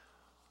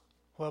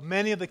Well,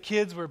 many of the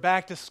kids were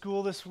back to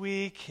school this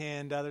week,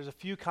 and there's a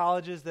few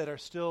colleges that are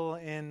still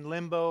in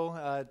limbo.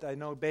 I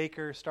know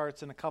Baker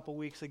starts in a couple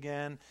weeks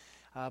again,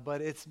 but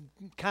it's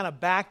kind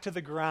of back to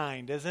the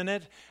grind, isn't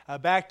it?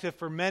 Back to,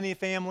 for many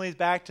families,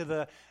 back to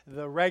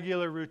the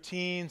regular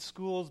routine.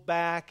 School's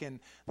back, and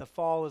the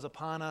fall is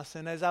upon us.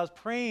 And as I was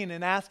praying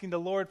and asking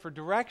the Lord for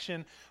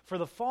direction for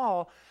the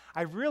fall,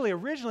 I really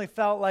originally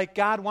felt like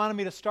God wanted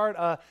me to start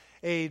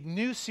a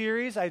new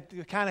series. I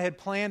kind of had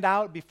planned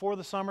out before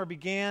the summer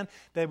began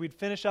that we'd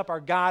finish up our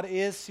God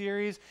Is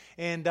series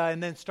and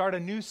then start a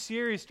new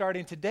series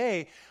starting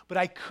today. But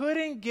I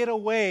couldn't get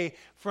away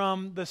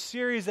from the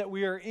series that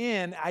we are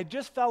in. I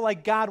just felt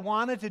like God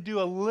wanted to do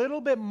a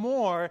little bit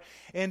more.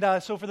 And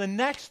so for the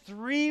next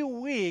 3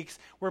 weeks,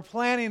 we're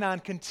planning on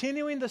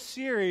continuing the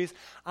series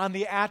on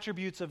the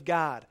attributes of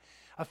God.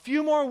 A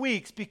few more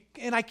weeks,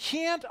 and I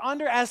can't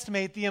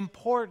underestimate the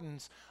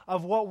importance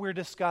of what we're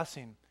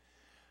discussing.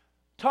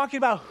 Talking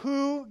about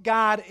who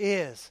God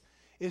is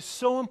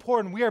so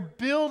important. We are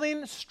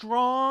building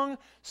strong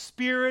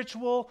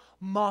spiritual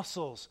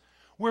muscles.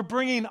 We're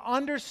bringing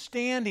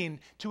understanding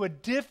to a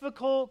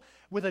difficult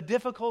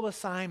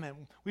assignment.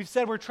 We've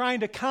said we're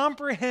trying to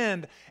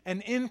comprehend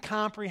an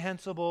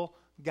incomprehensible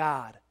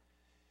God.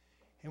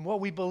 And what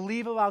we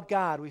believe about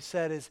God, we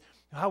said, is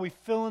how we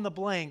fill in the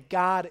blank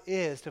God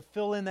is, to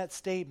fill in that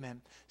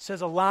statement,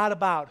 says a lot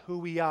about who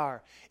we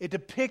are. It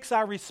depicts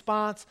our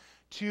response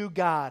to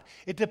God.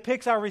 It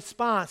depicts our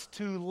response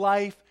to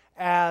life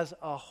as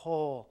a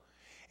whole.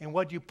 And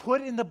what you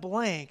put in the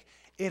blank,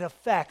 it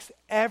affects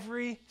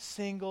every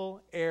single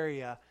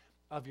area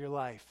of your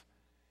life.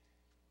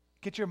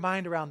 Get your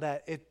mind around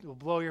that. It will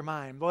blow your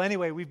mind. Well,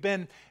 anyway, we've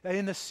been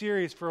in this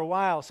series for a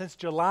while, since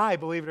July,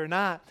 believe it or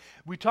not.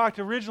 We talked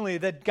originally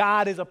that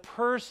God is a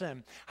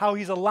person, how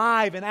he's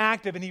alive and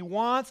active, and he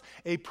wants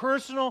a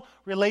personal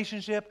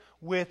relationship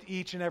with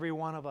each and every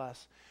one of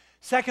us.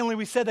 Secondly,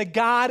 we said that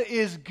God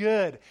is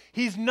good.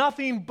 He's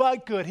nothing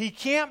but good. He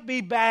can't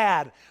be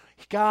bad.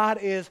 God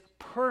is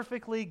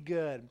perfectly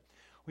good.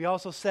 We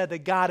also said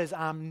that God is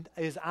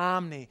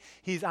omni.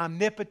 He's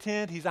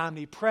omnipotent. He's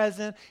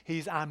omnipresent.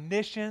 He's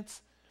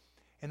omniscient.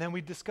 And then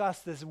we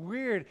discussed this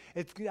weird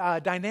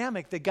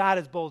dynamic that God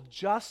is both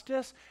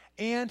justice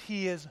and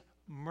he is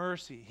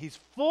mercy. He's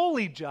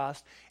fully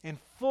just and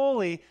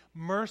fully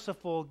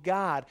merciful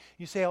God.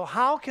 You say, well,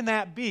 how can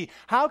that be?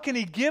 How can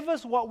he give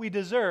us what we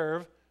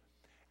deserve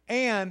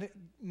and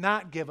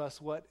not give us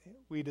what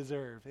we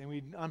deserve? And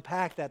we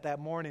unpacked that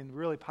morning,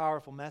 really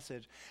powerful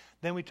message.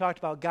 Then we talked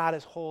about God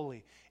is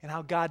holy and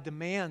how God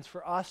demands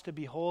for us to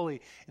be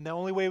holy. And the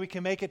only way we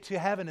can make it to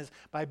heaven is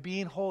by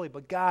being holy.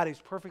 But God is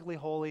perfectly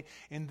holy.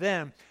 And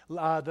then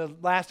the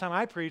last time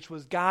I preached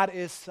was God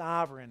is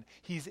sovereign.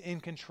 He's in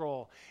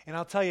control. And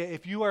I'll tell you,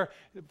 if you are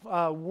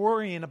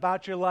worrying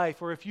about your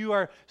life, or if you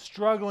are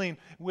struggling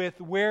with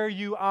where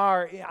you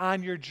are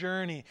on your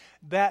journey,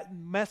 that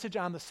message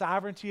on the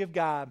sovereignty of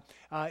God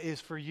is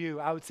for you.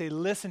 I would say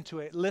listen to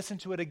it. Listen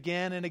to it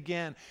again and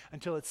again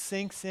until it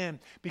sinks in,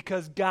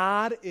 because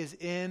God is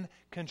in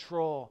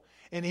control.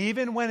 And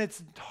even when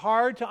it's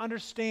hard to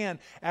understand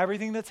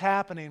everything that's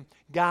happening,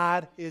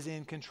 God is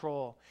in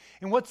control.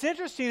 And what's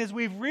interesting is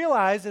we've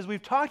realized, as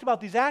we've talked about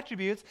these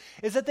attributes,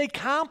 is that they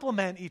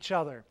complement each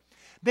other.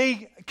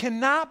 They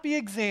cannot be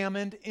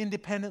examined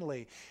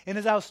independently. And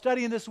as I was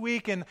studying this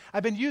week, and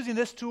I've been using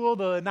this tool,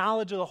 the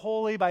Knowledge of the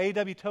Holy by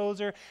A.W.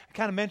 Tozer, I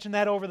kind of mentioned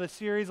that over the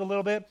series a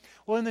little bit.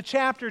 Well, in the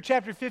chapter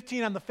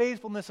 15 on the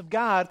faithfulness of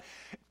God,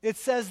 it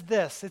says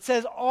this. It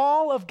says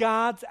all of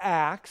God's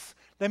acts,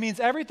 that means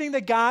everything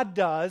that God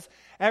does,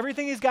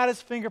 everything he's got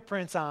his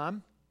fingerprints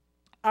on,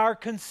 are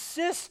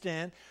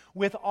consistent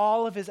with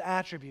all of his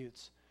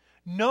attributes.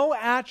 No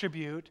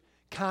attribute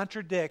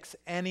contradicts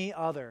any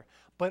other,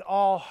 but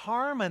all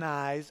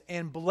harmonize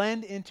and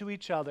blend into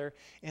each other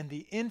in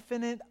the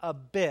infinite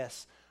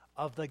abyss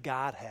of the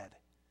Godhead.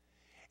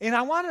 And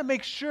I want to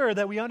make sure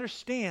that we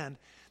understand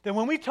that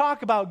when we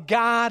talk about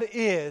God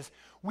is,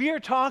 we are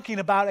talking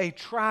about a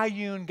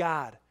triune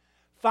God.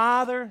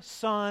 Father,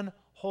 Son,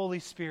 Holy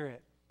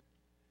Spirit.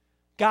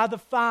 God the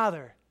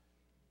Father,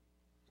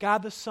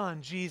 God the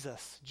Son,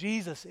 Jesus.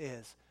 Jesus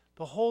is.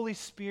 The Holy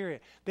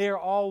Spirit, they are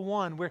all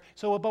one.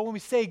 But when we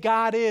say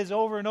God is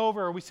over and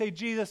over, or we say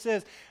Jesus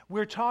is,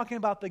 we're talking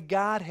about the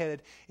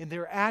Godhead and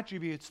their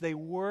attributes. They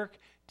work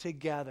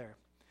together.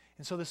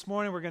 And so this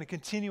morning we're going to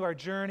continue our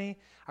journey,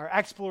 our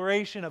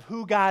exploration of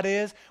who God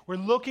is. We're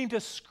looking to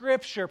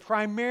Scripture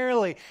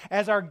primarily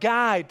as our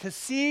guide to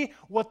see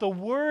what the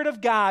Word of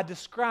God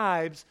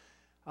describes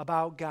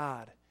about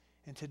God.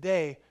 And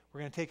today we're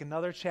going to take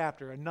another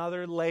chapter,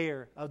 another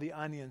layer of the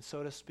onion,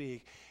 so to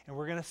speak, and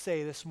we're going to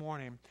say this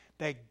morning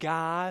that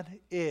God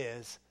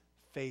is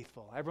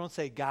faithful. Everyone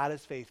say, God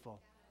is faithful.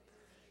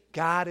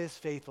 God is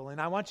faithful.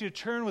 And I want you to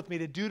turn with me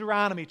to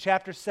Deuteronomy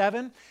chapter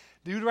 7.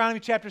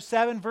 Deuteronomy chapter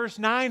 7, verse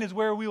 9 is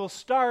where we will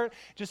start.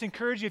 Just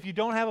encourage you, if you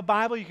don't have a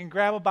Bible, you can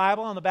grab a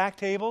Bible on the back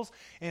tables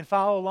and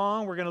follow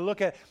along. We're going to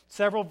look at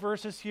several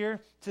verses here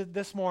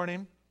this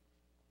morning.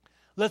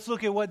 Let's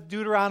look at what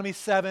Deuteronomy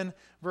 7,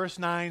 verse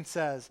 9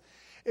 says.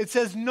 It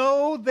says,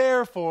 know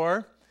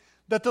therefore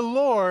that the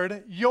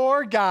Lord,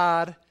 your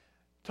God,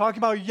 talking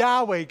about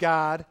Yahweh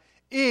God,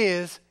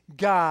 is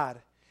God.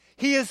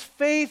 He is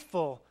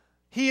faithful.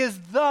 He is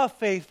the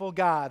faithful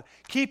God,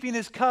 keeping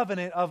his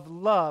covenant of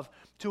love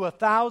to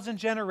 1,000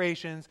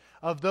 generations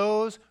of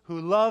those who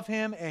love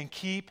him and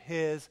keep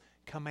his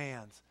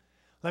commands.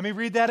 Let me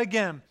read that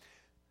again.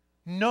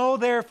 Know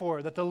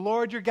therefore that the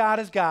Lord your God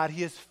is God.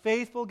 He is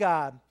faithful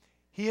God.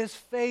 He is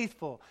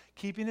faithful,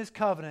 keeping his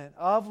covenant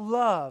of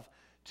love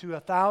to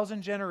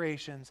 1,000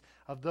 generations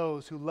of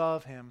those who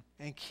love him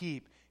and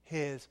keep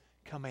his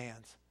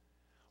commands.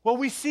 What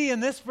we see in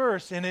this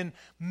verse and in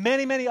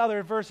many, many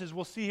other verses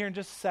we'll see here in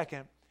just a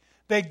second,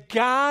 that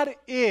God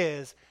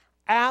is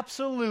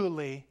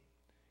absolutely,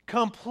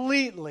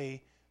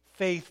 completely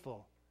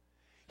faithful.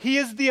 He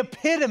is the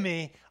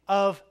epitome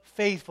of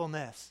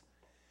faithfulness.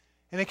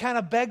 And it kind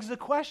of begs the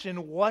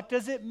question, what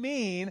does it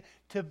mean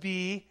to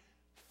be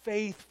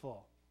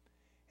faithful?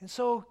 And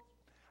so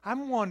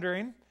I'm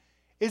wondering,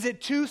 is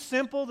it too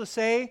simple to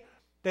say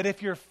that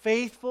if you're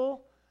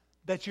faithful,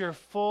 that you're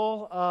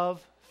full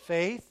of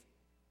faith?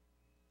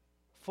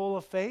 Full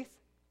of faith?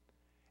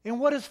 And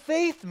what does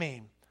faith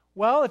mean?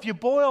 Well, if you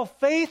boil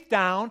faith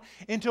down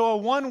into a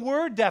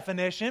one-word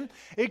definition,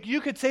 you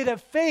could say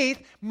that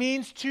faith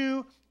means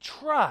to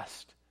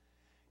trust.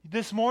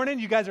 This morning,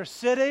 you guys are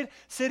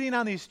sitting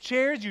on these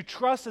chairs. You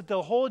trust that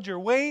they'll hold your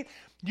weight.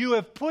 You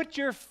have put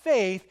your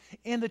faith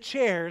in the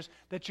chairs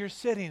that you're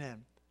sitting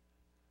in.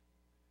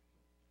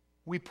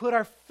 We put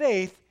our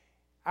faith,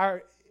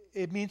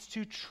 it means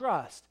to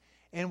trust.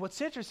 And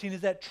what's interesting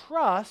is that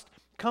trust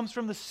comes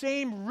from the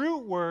same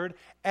root word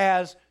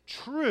as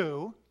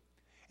true.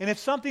 And if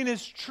something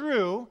is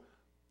true,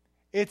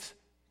 it's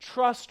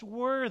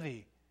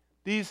trustworthy.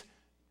 These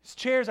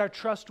chairs are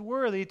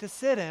trustworthy to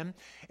sit in.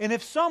 And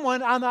if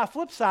someone, on the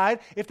flip side,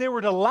 if they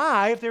were to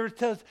lie, if they were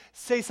to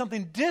say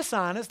something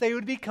dishonest, they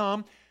would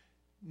become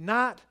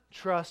not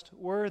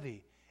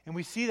trustworthy. And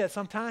we see that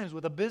sometimes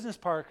with a business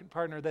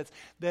partner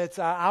that's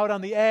out on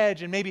the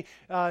edge and maybe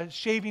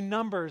shaving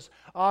numbers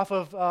off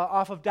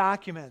of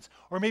documents,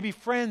 or maybe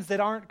friends that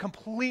aren't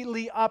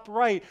completely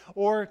upright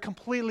or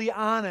completely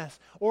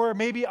honest, or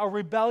maybe a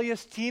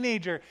rebellious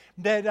teenager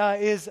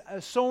that is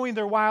sowing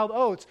their wild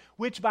oats,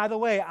 which, by the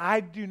way,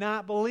 I do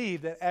not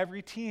believe that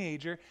every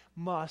teenager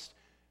must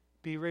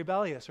be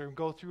rebellious or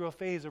go through a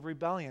phase of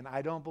rebellion.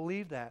 I don't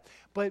believe that.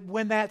 But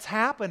when that's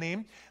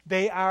happening,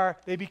 they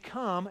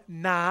become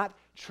not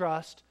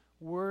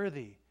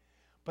trustworthy.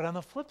 But on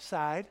the flip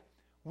side,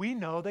 we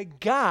know that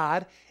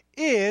God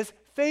is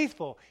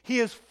faithful. He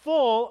is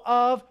full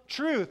of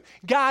truth.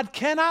 God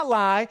cannot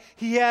lie.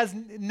 He has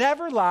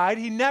never lied.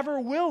 He never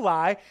will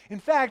lie. In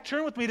fact,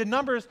 turn with me to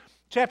Numbers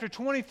chapter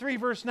 23,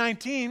 verse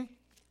 19.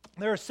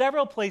 There are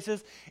several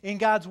places in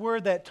God's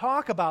Word that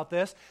talk about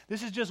this.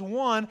 This is just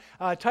one.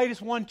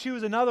 Titus 1:2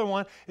 is another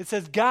one. It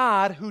says,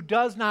 God, who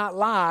does not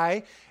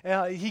lie,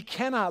 he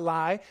cannot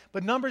lie.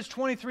 But Numbers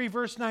 23,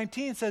 verse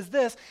 19 says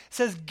this,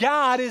 says,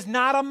 God is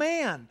not a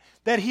man,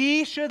 that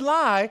he should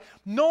lie,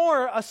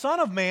 nor a son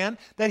of man,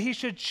 that he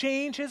should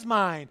change his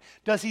mind.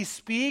 Does he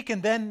speak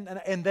and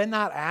then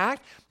not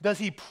act? Does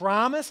he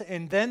promise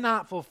and then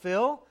not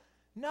fulfill?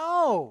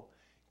 No.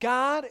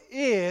 God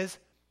is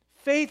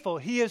faithful.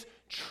 He is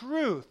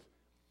truth,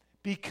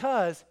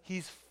 because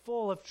he's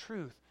full of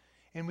truth,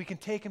 and we can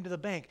take him to the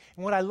bank.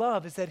 And what I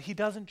love is that he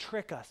doesn't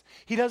trick us.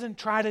 He doesn't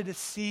try to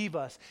deceive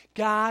us.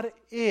 God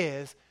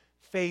is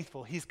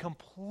faithful. He's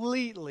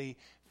completely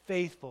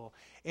faithful.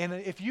 And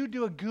if you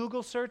do a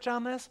Google search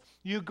on this,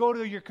 you go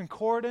to your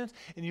concordance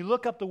and you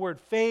look up the word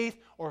faith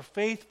or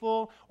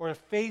faithful or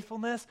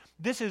faithfulness,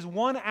 this is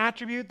one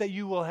attribute that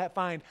you will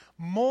find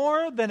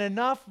more than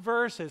enough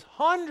verses,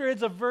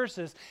 hundreds of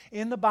verses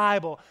in the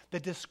Bible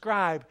that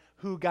describe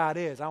who God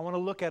is. I want to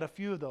look at a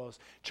few of those.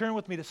 Turn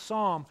with me to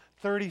Psalm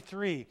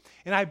 33.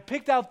 And I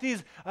picked out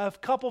these a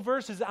couple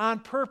verses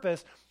on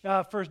purpose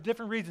for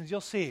different reasons. You'll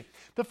see.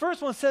 The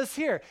first one says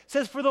here,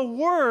 says, for the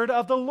word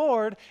of the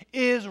Lord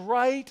is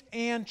right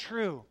and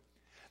true.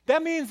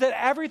 That means that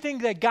everything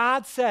that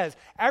God says,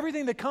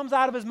 everything that comes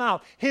out of his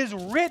mouth, his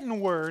written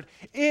word,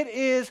 it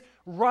is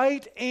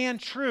right and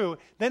true.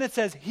 Then it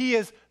says he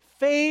is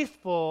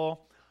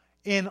faithful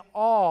in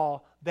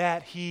all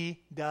that he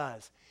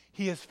does.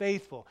 He is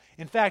faithful.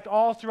 In fact,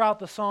 all throughout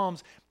the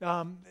Psalms,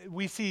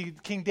 we see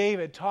King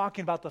David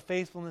talking about the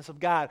faithfulness of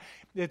God.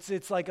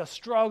 It's like a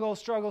struggle,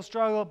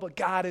 but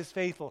God is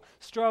faithful.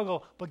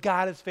 Struggle, but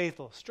God is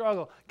faithful.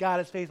 Struggle, God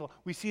is faithful.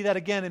 We see that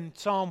again in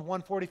Psalm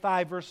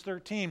 145, verse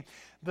 13.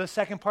 The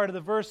second part of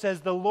the verse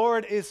says, the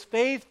Lord is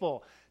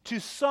faithful to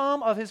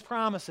some of his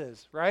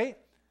promises, right?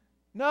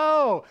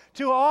 No,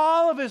 to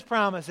all of his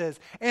promises,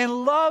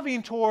 and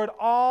loving toward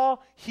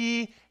all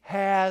he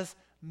has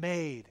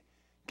made.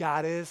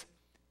 God is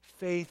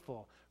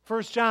faithful.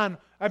 1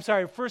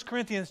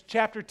 Corinthians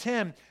chapter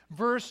 10,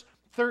 verse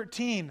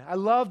 13. I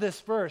love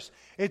this verse.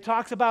 It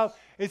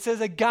says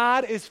that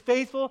God is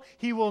faithful.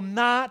 He will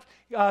not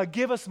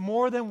give us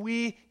more than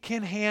we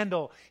can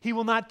handle. He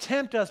will not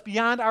tempt us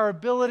beyond our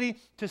ability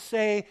to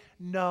say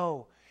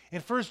no. In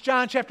 1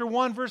 John chapter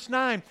 1, verse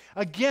 9,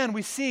 again,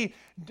 we see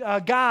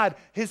God,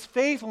 his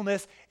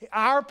faithfulness,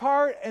 our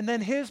part and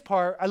then his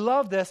part. I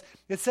love this.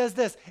 It says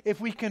this,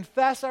 if we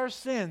confess our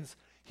sins,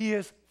 he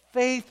is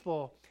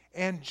faithful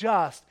and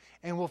just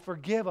and will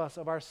forgive us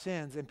of our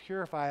sins and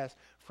purify us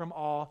from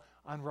all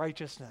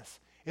unrighteousness.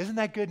 Isn't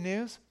that good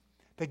news?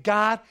 That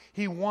God,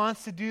 he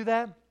wants to do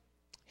that.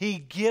 He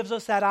gives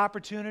us that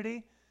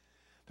opportunity.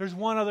 There's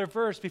one other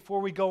verse before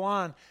we go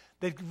on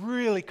that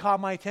really caught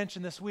my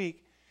attention this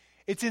week.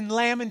 It's in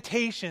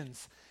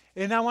Lamentations.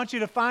 And I want you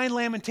to find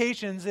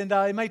Lamentations, and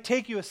it might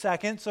take you a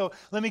second, so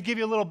let me give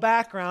you a little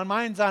background.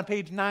 Mine's on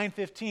page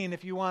 915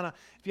 if you have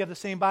the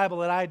same Bible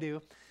that I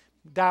do.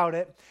 Doubt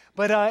it.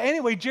 But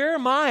anyway,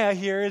 Jeremiah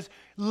here is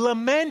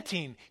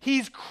lamenting.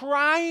 He's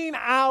crying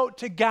out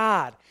to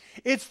God.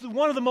 It's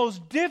one of the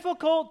most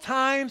difficult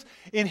times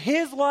in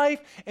his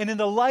life and in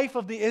the life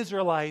of the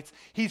Israelites.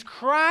 He's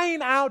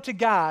crying out to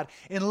God,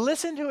 and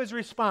listen to his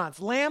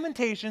response.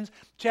 Lamentations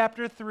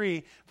chapter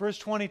 3, verse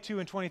 22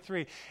 and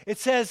 23. It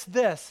says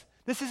this.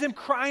 This is him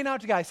crying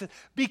out to God. He says,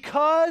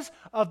 because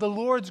of the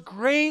Lord's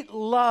great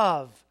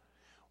love,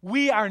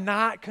 we are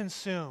not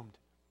consumed.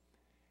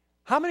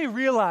 How many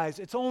realize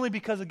it's only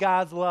because of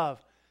God's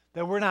love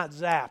that we're not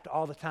zapped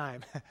all the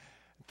time?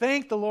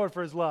 Thank the Lord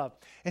for his love.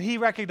 And he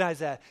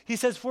recognized that. He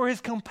says, for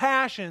his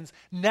compassions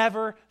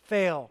never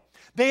fail.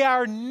 They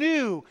are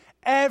new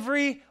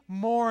every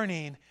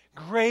morning.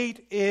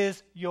 Great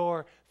is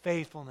your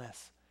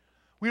faithfulness.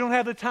 We don't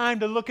have the time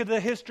to look at the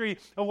history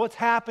of what's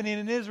happening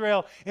in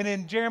Israel and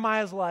in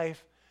Jeremiah's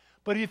life.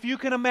 But if you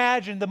can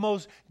imagine the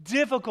most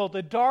difficult,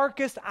 the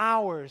darkest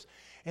hours,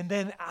 and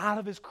then out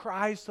of his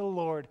cries to the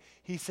Lord,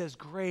 he says,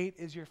 great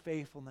is your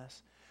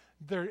faithfulness.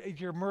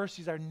 Your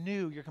mercies are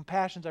new. Your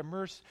compassions of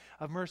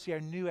mercy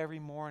are new every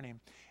morning.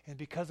 And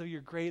because of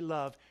your great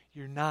love,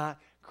 you're not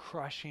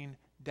crushing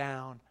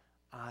down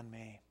on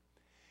me.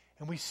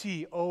 And we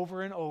see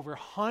over and over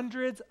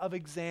hundreds of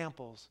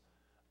examples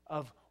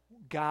of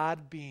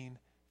God being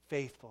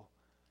faithful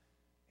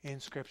in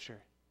Scripture.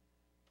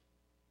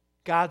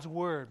 God's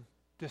Word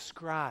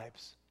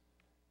describes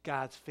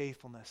God's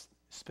faithfulness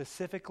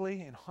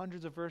specifically in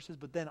hundreds of verses,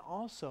 but then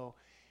also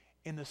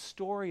in the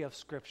story of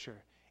Scripture.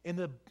 In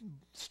the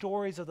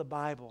stories of the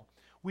Bible,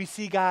 we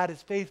see God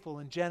is faithful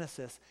in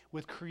Genesis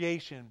with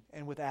creation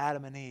and with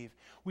Adam and Eve.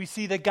 We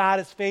see that God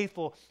is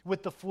faithful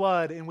with the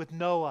flood and with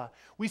Noah.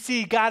 We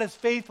see God is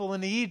faithful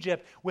in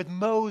Egypt with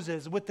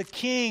Moses, with the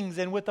kings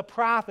and with the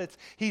prophets.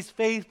 He's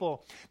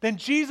faithful. Then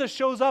Jesus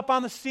shows up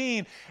on the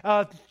scene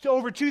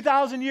over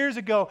 2,000 years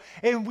ago,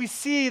 and we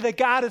see that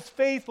God is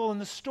faithful in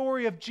the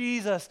story of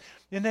Jesus.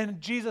 And then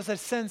Jesus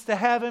ascends to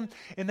heaven,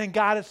 and then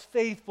God is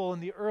faithful in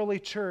the early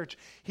church.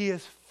 He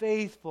is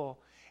faithful.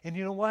 And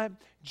you know what?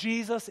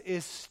 Jesus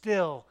is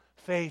still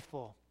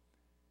faithful.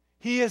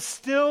 He is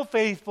still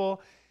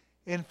faithful.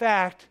 In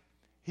fact,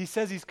 he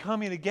says he's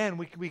coming again,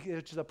 which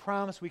is a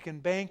promise we can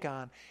bank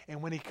on.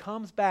 And when he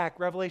comes back,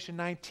 Revelation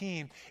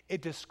 19,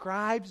 it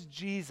describes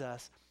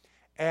Jesus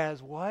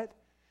as what?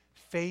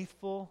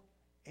 Faithful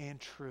and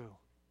true.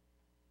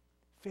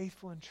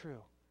 Faithful and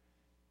true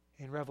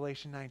in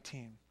Revelation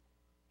 19.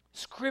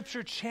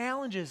 Scripture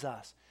challenges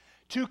us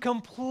to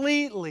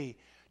completely,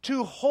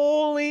 to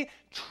wholly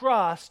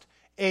trust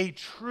a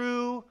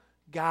true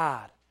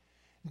God.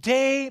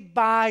 Day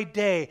by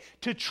day.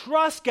 To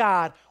trust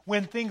God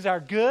when things are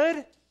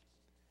good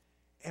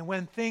and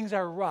when things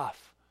are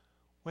rough,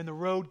 when the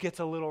road gets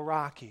a little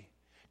rocky.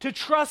 To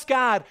trust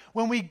God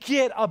when we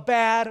get a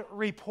bad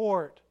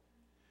report.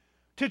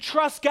 To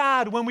trust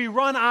God when we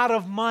run out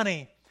of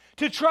money.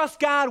 To trust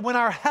God when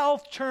our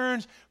health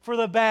turns for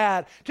the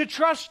bad. To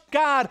trust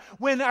God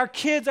when our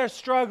kids are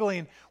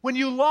struggling. When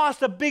you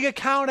lost a big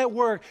account at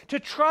work. To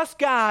trust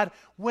God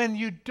when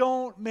you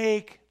don't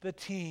make the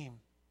team.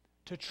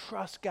 To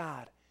trust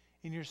God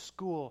in your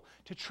school.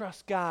 To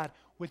trust God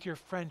with your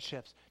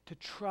friendships. To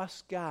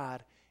trust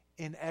God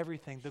in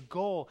everything. The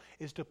goal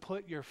is to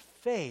put your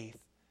faith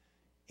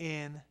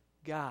in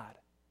God.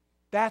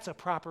 That's a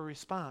proper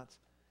response.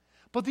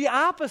 But the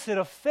opposite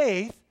of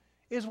faith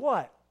is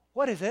what?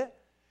 What is it?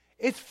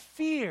 It's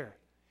fear.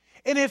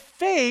 And if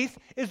faith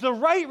is the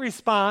right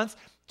response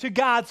to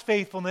God's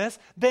faithfulness,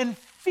 then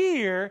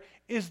fear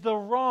is the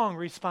wrong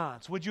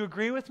response. Would you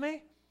agree with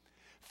me?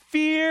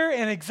 Fear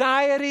and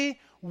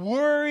anxiety,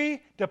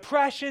 worry,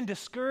 depression,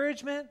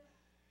 discouragement,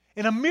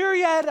 and a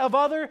myriad of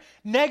other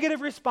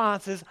negative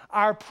responses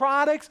are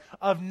products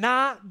of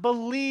not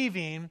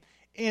believing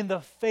in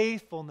the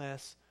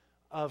faithfulness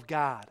of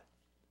God.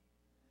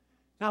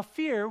 Now,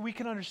 fear, we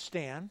can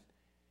understand.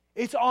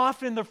 It's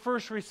often the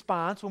first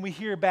response when we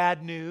hear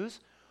bad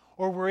news,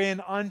 or we're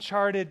in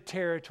uncharted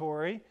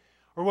territory,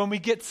 or when we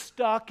get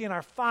stuck in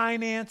our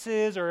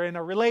finances, or in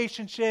a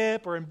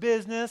relationship, or in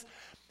business.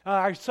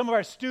 Some of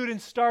our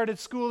students started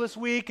school this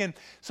week, and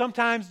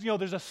sometimes,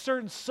 there's a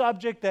certain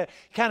subject that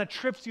kind of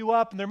trips you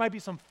up, and there might be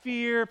some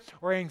fear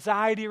or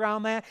anxiety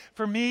around that.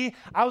 For me,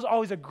 I was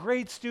always a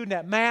great student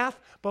at math,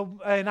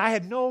 and I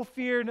had no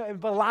fear,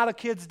 but a lot of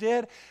kids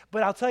did.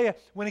 But I'll tell you,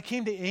 when it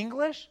came to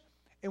English,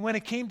 And when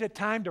it came to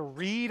time to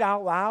read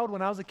out loud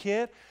when I was a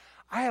kid,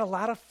 I had a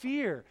lot of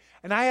fear.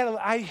 And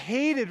I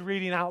hated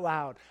reading out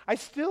loud. I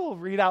still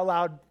read out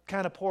loud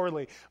kind of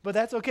poorly, but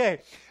that's okay.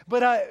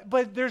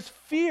 But there's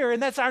fear,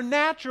 and that's our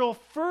natural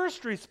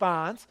first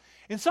response.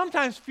 And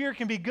sometimes fear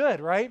can be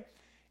good, right?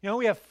 You know,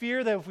 we have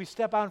fear that if we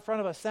step out in front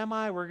of a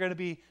semi, we're going to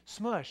be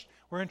smushed.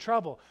 We're in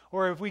trouble.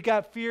 Or if we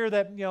got fear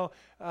that,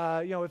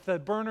 if the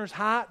burner's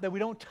hot, that we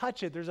don't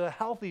touch it. There's a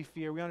healthy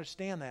fear. We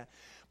understand that.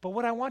 But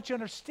what I want you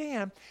to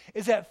understand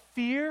is that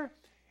fear,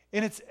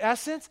 in its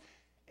essence,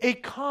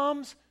 it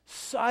comes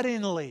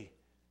suddenly.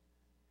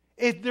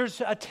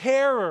 There's a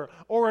terror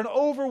or an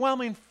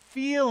overwhelming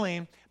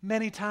feeling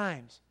many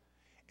times.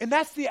 And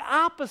that's the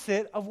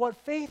opposite of what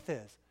faith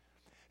is.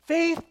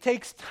 Faith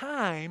takes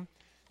time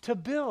to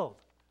build.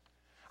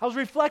 I was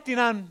reflecting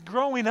on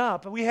growing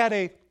up. We had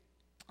a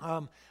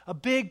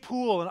big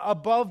pool, an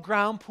above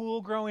ground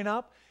pool growing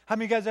up. How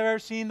many of you guys have ever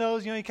seen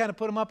those? You know, you kind of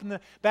put them up in the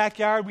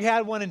backyard. We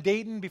had one in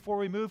Dayton before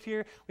we moved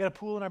here. We had a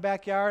pool in our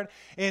backyard.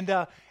 And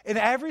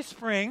every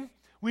spring,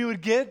 we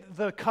would get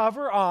the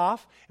cover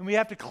off, and we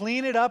have to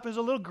clean it up. It was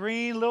a little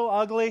green, a little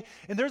ugly,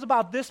 and there's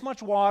about this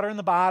much water in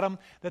the bottom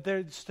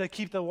to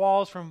keep the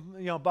walls from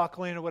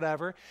buckling or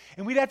whatever.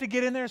 And we'd have to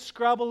get in there and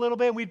scrub a little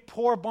bit. We'd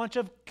pour a bunch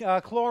of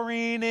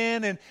chlorine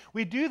in, and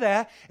we'd do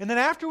that. And then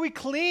after we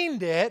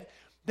cleaned it,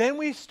 then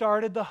we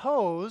started the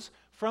hose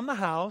from the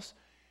house,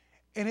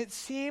 and it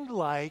seemed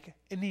like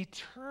an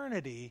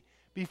eternity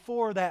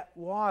before that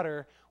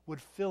water would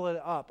fill it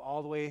up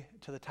all the way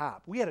to the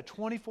top. We had a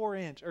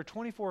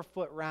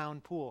 24-foot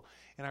round pool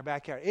in our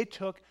backyard. It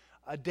took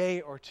a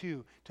day or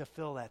two to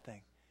fill that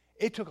thing.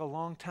 It took a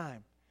long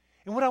time.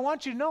 And what I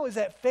want you to know is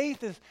that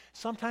faith is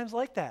sometimes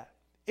like that.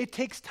 It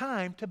takes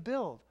time to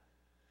build.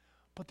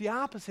 But the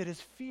opposite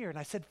is fear. And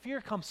I said fear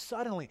comes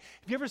suddenly.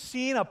 Have you ever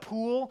seen a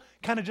pool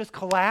kind of just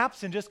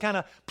collapse and just kind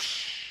of,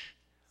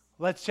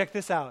 let's check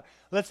this out.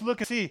 Let's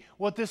look and see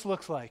what this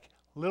looks like.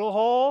 Little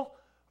hole,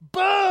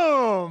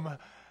 boom!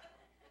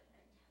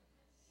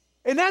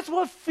 And that's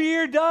what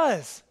fear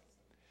does.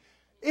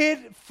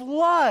 It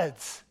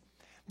floods.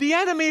 The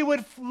enemy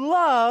would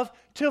love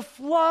to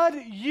flood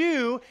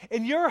you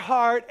and your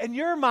heart and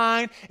your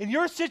mind and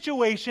your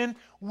situation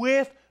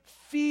with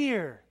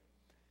fear.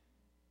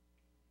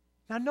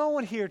 Now, no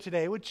one here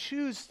today would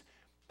choose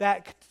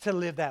to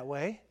live that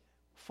way,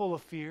 full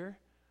of fear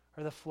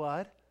or the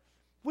flood.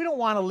 We don't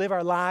want to live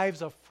our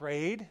lives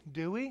afraid,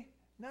 do we?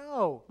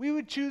 No, we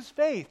would choose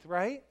faith,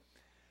 right?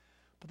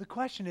 But the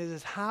question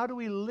is how do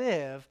we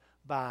live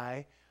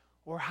by,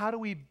 or how do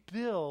we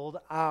build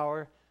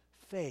our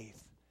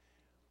faith?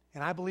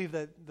 And I believe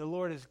that the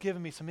Lord has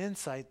given me some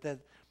insight that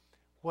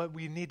what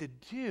we need to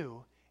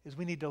do is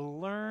we need to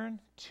learn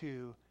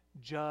to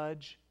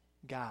judge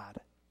God.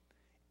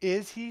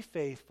 Is he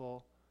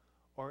faithful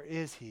or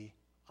is he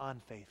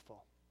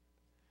unfaithful?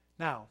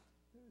 Now,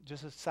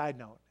 just a side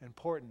note,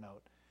 important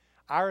note.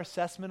 Our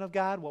assessment of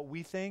God, what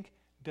we think,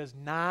 does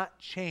not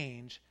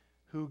change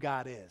who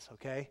God is,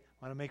 okay?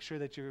 I want to make sure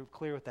that you're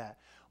clear with that.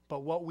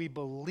 But what we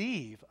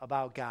believe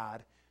about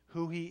God,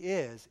 who he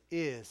is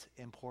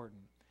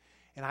important.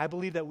 And I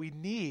believe that we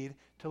need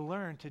to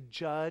learn to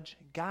judge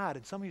God.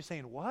 And some of you are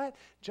saying, what?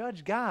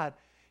 Judge God?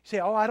 You say,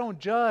 oh, I don't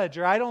judge,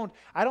 or I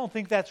don't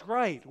think that's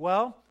right.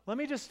 Well, let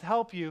me just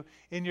help you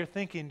in your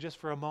thinking just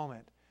for a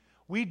moment.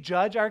 We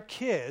judge our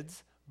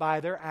kids by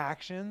their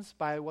actions,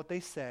 by what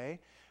they say,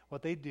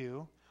 what they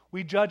do.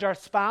 We judge our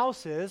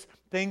spouses,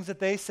 things that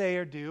they say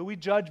or do. We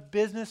judge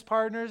business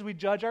partners. We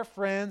judge our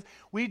friends.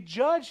 We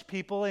judge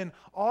people in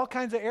all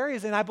kinds of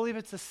areas. And I believe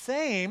it's the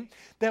same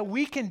that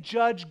we can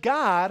judge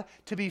God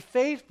to be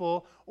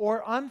faithful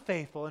or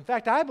unfaithful. In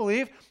fact, I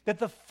believe that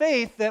the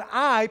faith that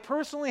I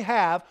personally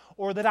have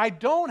or that I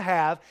don't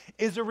have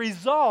is a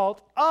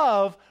result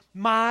of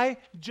my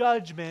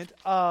judgment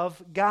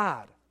of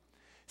God.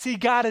 See,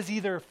 God is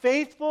either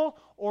faithful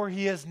or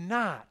he is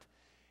not.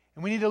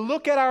 And we need to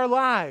look at our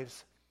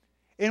lives.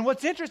 And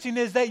what's interesting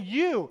is that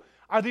you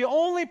are the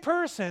only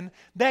person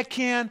that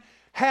can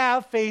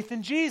have faith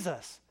in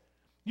Jesus.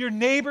 Your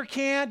neighbor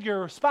can't,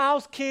 your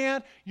spouse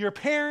can't, your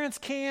parents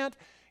can't,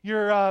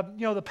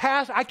 the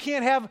pastor, I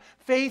can't have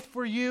faith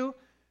for you.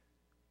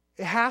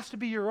 It has to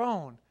be your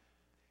own.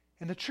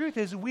 And the truth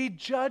is we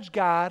judge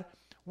God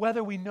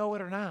whether we know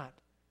it or not.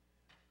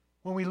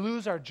 When we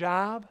lose our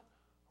job,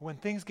 when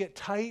things get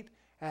tight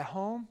at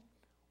home,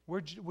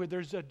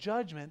 there's a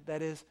judgment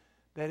that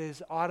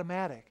is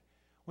automatic.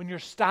 When your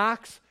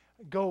stocks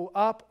go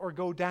up or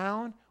go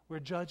down, we're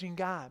judging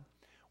God.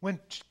 When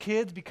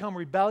kids become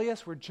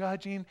rebellious, we're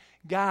judging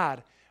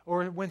God.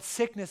 Or when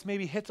sickness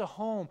maybe hits a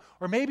home.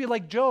 Or maybe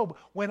like Job,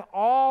 when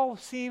all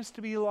seems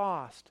to be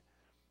lost.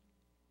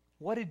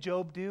 What did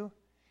Job do?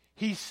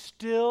 He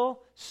still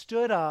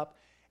stood up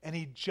and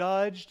he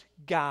judged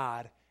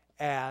God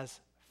as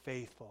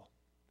faithful.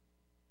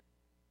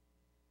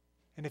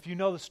 And if you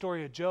know the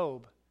story of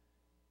Job,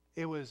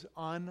 it was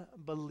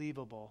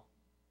unbelievable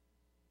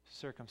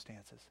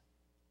circumstances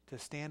to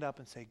stand up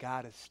and say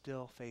God is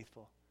still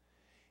faithful.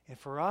 And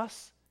for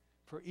us,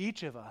 for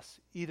each of us,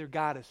 either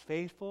God is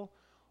faithful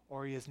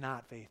or he is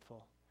not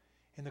faithful.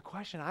 And the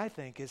question, I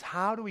think, is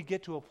how do we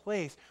get to a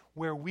place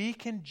where we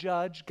can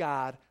judge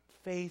God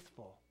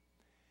faithful?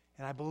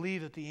 And I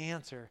believe that the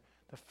answer,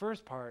 the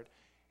first part,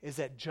 is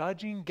that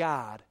judging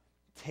God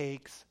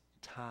takes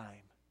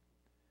time.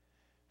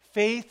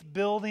 Faith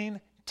building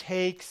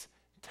takes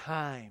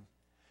time.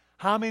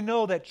 How many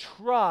know that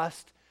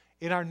trust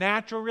in our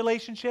natural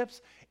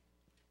relationships,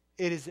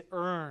 it is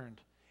earned?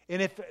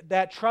 And if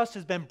that trust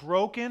has been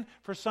broken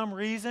for some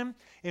reason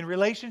in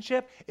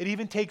relationship, it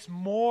even takes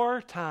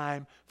more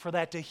time for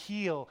that to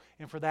heal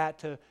and for that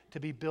to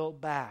be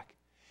built back.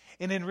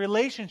 And in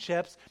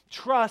relationships,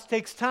 trust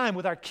takes time.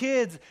 With our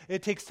kids,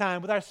 it takes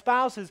time. With our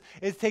spouses,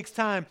 it takes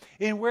time.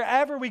 And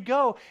wherever we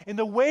go, and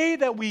the way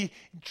that we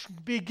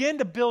begin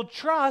to build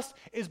trust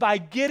is by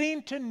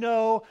getting to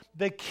know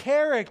the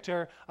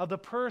character of the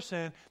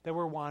person that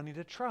we're wanting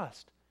to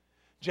trust.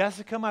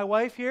 Jessica, my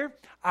wife here,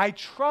 I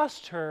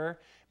trust her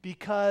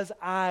because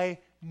I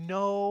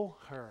know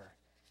her.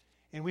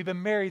 And we've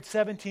been married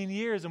 17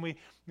 years, and we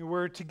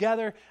were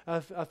together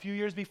a few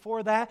years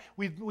before that.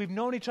 We've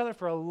known each other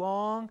for a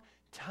long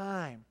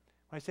time.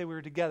 When I say we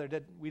were together,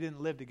 we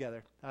didn't live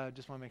together. I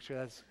just want to make sure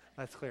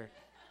that's clear.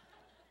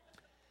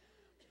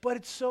 But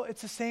it's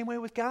the same way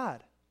with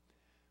God.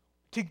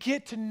 To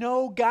get to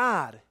know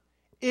God,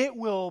 it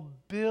will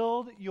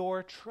build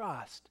your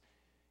trust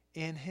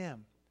in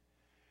Him.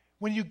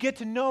 When you get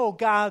to know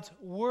God's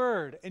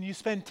Word and you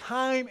spend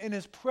time in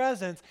His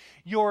presence,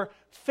 your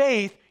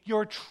faith,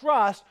 your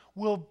trust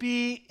will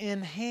be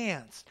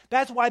enhanced.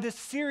 That's why this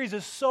series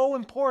is so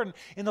important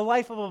in the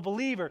life of a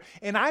believer,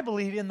 and I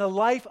believe in the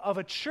life of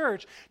a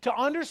church, to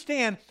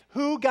understand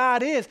who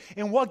God is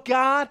and what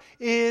God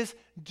is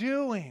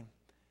doing.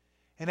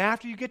 And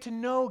after you get to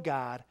know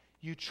God,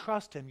 you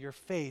trust Him, your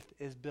faith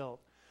is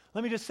built.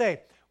 Let me just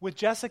say, with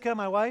Jessica,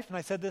 my wife, and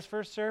I said this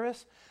first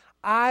service,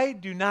 I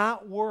do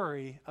not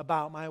worry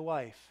about my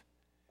wife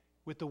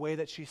with the way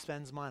that she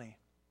spends money.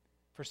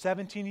 For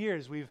 17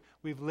 years, we've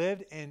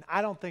lived, and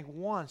I don't think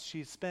once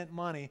she's spent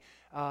money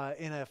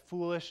in a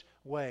foolish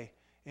way.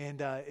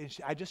 And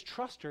I just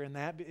trust her in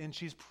that, and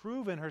she's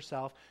proven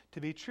herself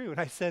to be true. And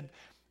I said,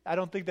 I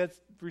don't think that's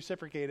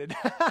reciprocated,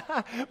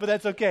 but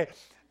that's okay.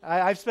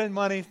 I've spent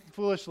money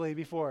foolishly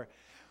before,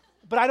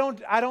 but I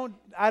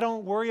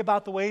don't worry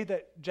about the way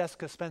that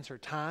Jessica spends her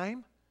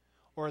time,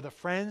 or the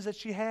friends that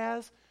she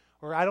has.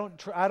 Or I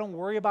don't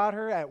worry about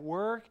her at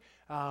work.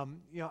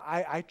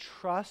 I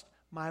trust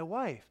my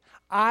wife.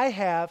 I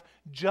have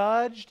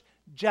judged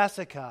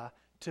Jessica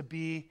to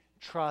be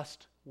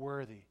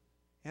trustworthy.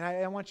 And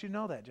I want you to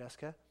know that,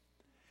 Jessica.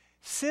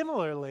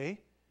 Similarly,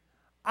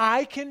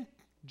 I can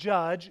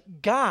judge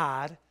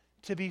God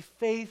to be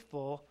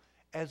faithful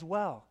as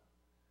well.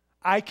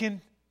 I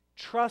can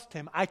trust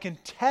Him. I can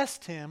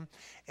test Him,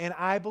 and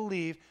I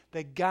believe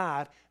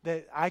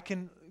that I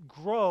can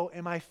grow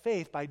in my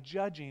faith by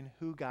judging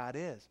who God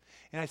is.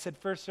 And I said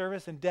first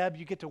service, and Deb,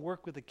 you get to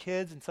work with the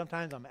kids, and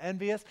sometimes I'm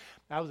envious.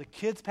 I was a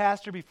kids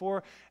pastor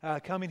before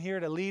coming here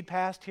to lead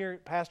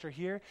pastor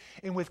here.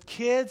 And with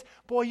kids,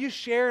 boy, you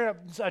share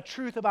a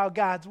truth about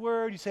God's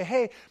Word. You say,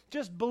 hey,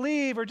 just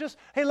believe, or just,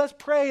 hey, let's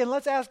pray and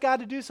let's ask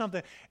God to do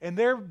something. And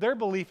their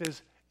belief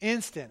is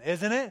instant,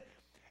 isn't it?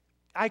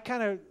 I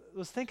kind of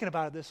was thinking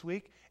about it this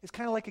week. It's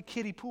kind of like a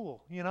kiddie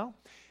pool, you know?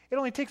 It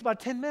only takes about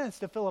 10 minutes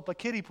to fill up a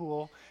kiddie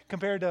pool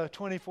compared to a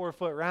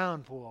 24-foot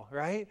round pool,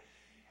 right?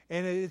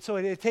 And so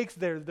it takes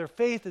their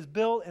faith is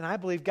built, and I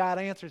believe God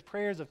answers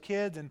prayers of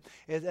kids, and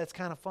that's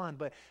kind of fun.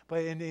 But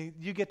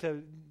you get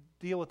to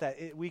deal with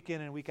that week in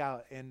and week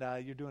out, and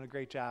you're doing a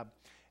great job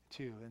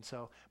too. And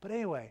so, but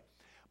anyway,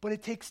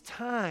 it takes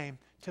time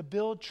to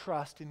build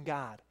trust in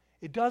God.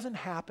 It doesn't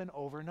happen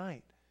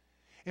overnight.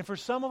 And for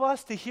some of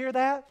us to hear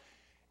that,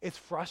 it's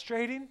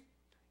frustrating.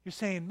 You're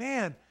saying,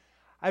 man,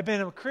 I've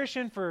been a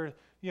Christian for,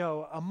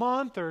 a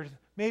month or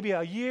maybe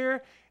a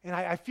year, and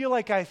I feel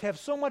like I have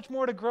so much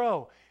more to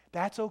grow.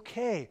 That's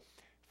okay.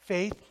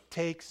 Faith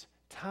takes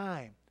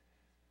time.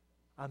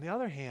 On the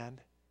other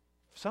hand,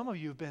 some of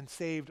you have been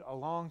saved a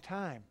long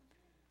time.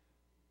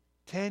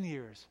 10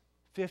 years,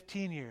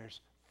 15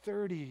 years,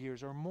 30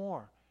 years or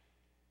more.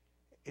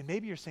 And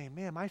maybe you're saying,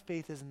 man, my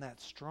faith isn't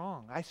that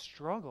strong. I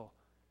struggle.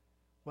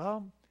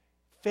 Well,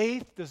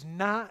 faith does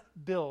not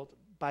build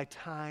by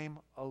time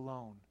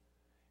alone.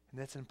 And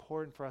that's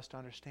important for us to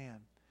understand.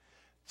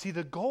 See,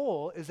 the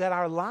goal is that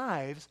our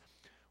lives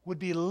would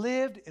be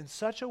lived in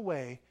such a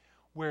way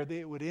where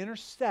they would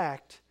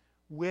intersect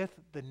with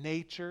the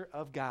nature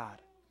of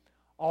God.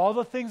 All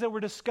the things that we're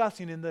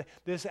discussing in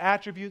this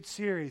attribute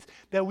series,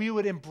 that we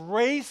would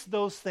embrace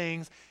those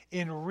things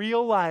in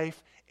real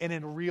life and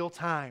in real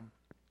time.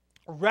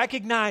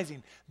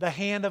 Recognizing the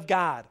hand of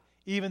God,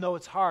 even though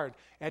it's hard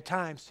at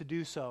times to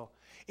do so.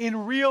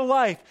 In real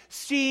life,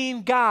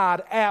 seeing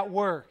God at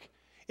work.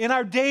 In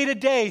our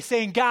day-to-day,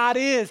 saying God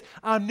is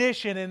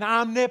omniscient and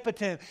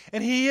omnipotent,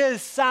 and He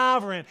is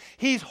sovereign.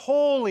 He's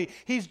holy.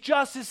 He's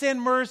justice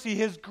and mercy,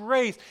 His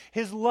grace,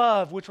 His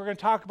love, which we're going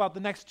to talk about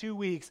the next 2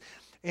 weeks.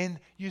 And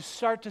you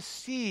start to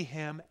see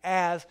Him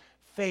as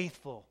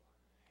faithful.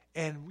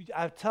 And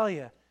I tell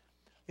you,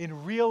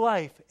 in real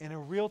life, in a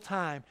real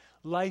time,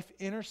 life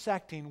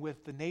intersecting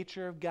with the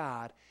nature of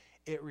God,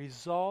 it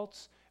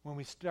results, when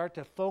we start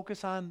to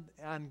focus on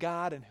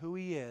God and who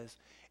He is,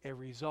 it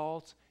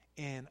results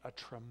in a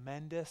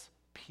tremendous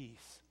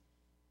peace.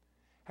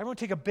 Everyone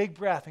take a big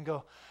breath and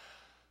go,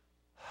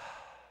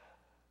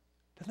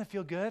 doesn't it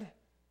feel good?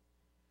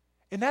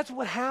 And that's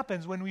what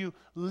happens when you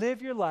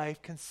live your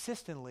life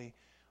consistently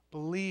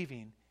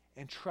believing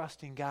and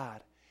trusting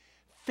God.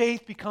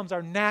 Faith becomes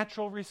our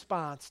natural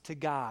response to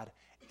God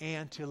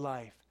and to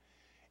life.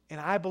 And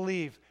I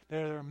believe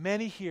there are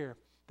many here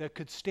that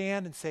could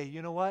stand and say,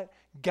 you know what?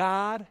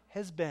 God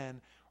has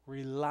been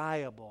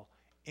reliable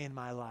in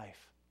my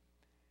life.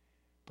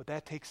 But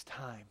that takes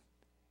time.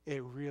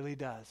 It really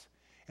does.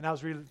 And I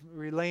was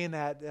relaying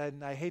that,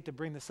 and I hate to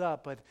bring this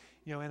up, but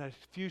in a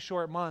few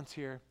short months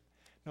here,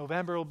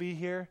 November will be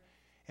here,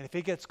 and if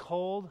it gets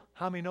cold,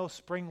 how many know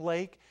Spring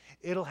Lake?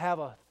 It'll have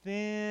a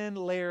thin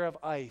layer of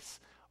ice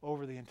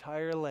over the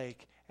entire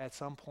lake at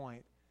some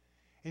point.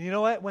 And you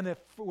know what? When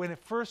it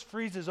first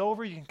freezes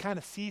over, you can kind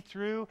of see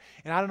through.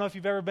 And I don't know if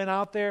you've ever been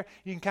out there.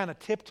 You can kind of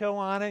tiptoe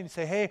on it and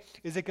say, hey,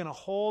 is it going to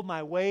hold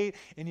my weight?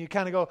 And you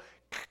kind of go,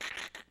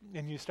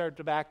 and you start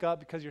to back up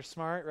because you're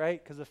smart,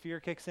 right? Because the fear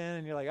kicks in,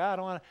 and you're like, I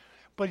don't want to.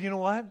 But you know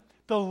what?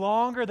 The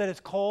longer that it's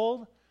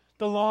cold,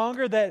 the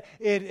longer that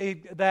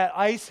that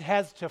ice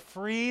has to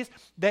freeze,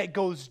 that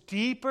goes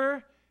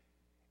deeper.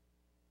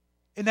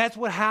 And that's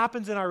what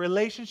happens in our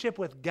relationship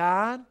with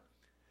God.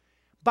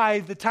 By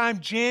the time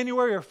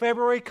January or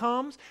February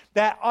comes,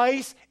 that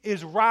ice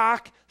is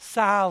rock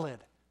solid.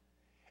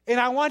 And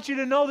I want you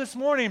to know this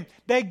morning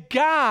that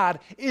God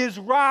is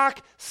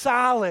rock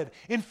solid.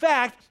 In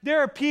fact,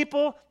 there are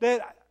people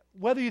that,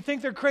 whether you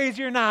think they're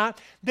crazy or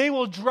not, they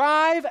will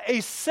drive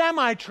a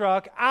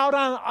semi-truck out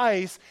on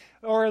ice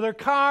or their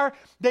car.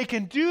 They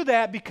can do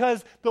that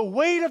because the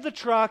weight of the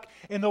truck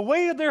and the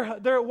weight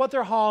of their what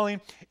they're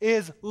hauling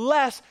is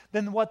less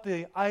than what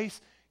the ice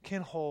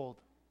can hold.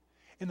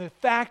 And the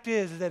fact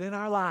is that in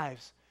our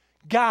lives,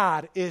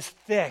 God is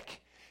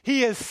thick.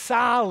 He is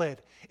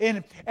solid.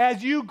 And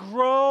as you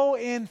grow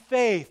in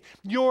faith,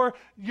 your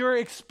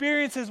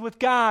experiences with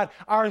God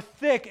are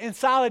thick and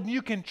solid, and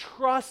you can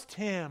trust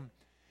Him.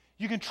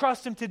 You can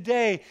trust Him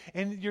today,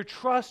 and your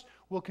trust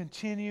will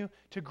continue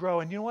to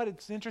grow. And you know what?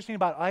 It's interesting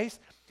about ice.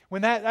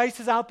 When that ice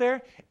is out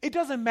there, it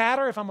doesn't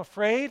matter if I'm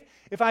afraid,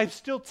 if I'm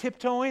still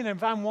tiptoeing, and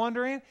if I'm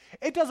wondering.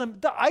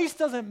 The ice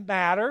doesn't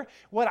matter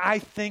what I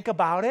think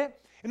about it.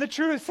 And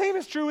the same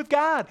is true with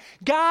God.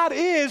 God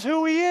is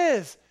who He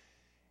is.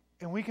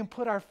 And we can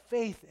put our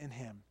faith in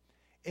Him.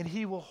 And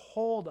He will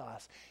hold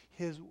us.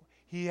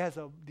 He has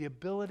the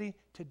ability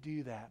to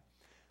do that.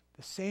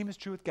 The same is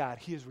true with God.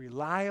 He is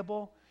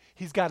reliable.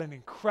 He's got an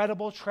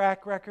incredible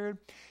track record.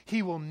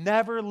 He will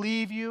never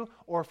leave you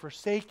or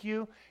forsake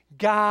you.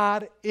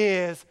 God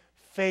is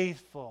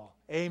faithful.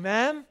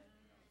 Amen?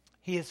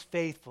 He is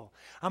faithful.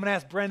 I'm going to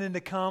ask Brendan to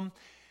come.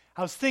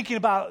 I was thinking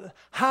about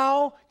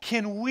how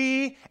can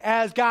we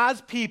as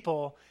God's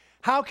people,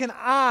 how can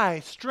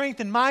I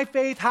strengthen my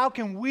faith? How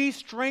can we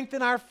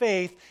strengthen our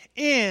faith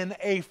in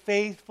a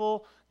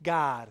faithful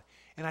God?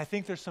 And I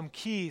think there's some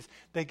keys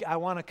that I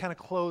want to kind of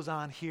close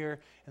on here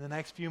in the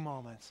next few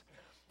moments.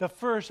 The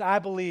first, I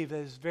believe, that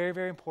is very,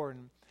 very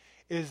important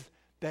is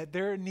that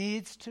there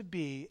needs to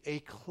be a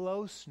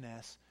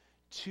closeness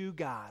to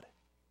God,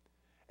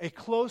 a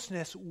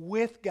closeness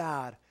with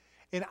God.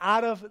 And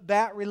out of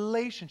that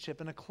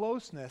relationship and a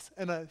closeness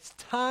and a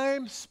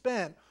time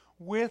spent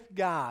with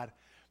God,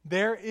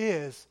 there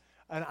is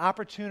an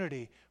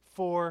opportunity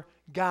for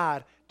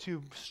God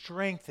to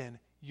strengthen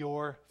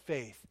your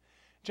faith.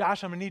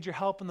 Josh, I'm going to need your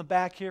help in the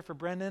back here for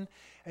Brendan.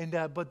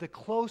 But the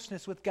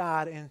closeness with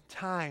God and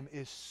time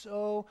is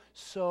so,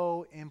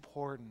 so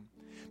important.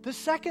 The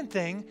second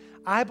thing,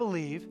 I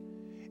believe,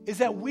 is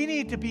that we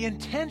need to be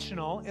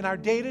intentional in our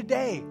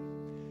day-to-day.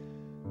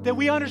 That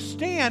we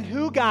understand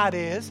who God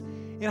is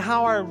and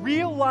how our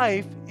real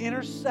life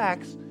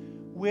intersects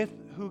with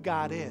who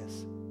God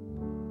is.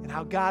 And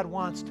how God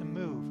wants to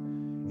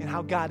move. And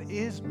how God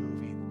is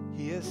moving.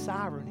 He is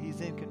sovereign.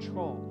 He's in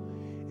control.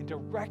 And to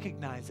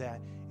recognize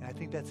that, and I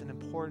think that's an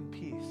important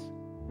piece.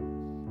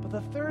 But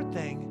the third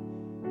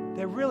thing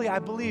that really I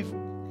believe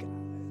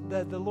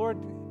that the Lord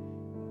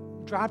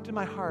dropped in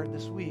my heart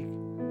this week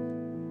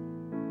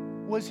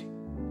was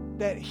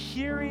that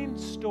hearing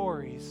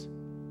stories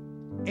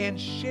and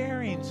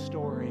sharing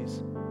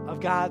stories of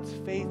God's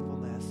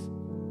faithfulness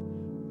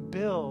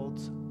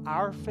builds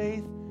our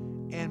faith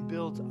and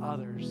builds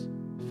others'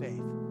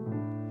 faith.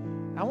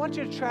 I want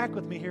you to track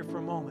with me here for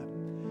a moment.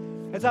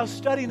 As I was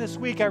studying this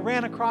week, I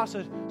ran across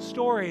a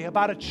story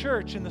about a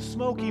church in the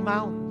Smoky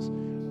Mountains.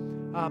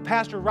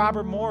 Pastor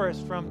Robert Morris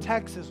from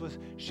Texas was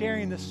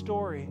sharing this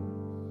story.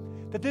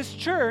 That this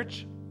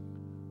church,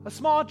 a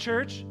small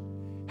church,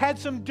 had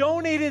some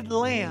donated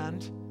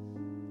land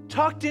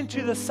tucked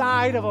into the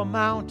side of a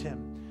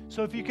mountain.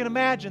 So if you can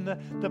imagine,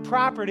 the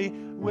property,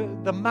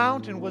 the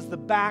mountain was the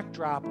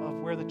backdrop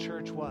of where the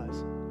church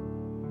was.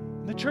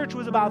 The church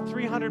was about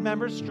 300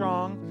 members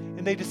strong,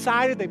 and they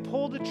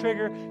pulled the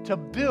trigger to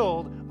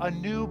build a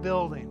new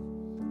building.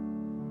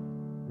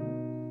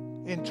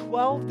 In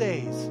 12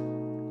 days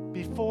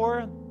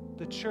before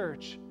the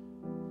church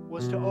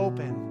was to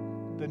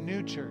open, the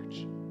new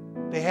church,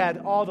 they had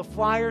all the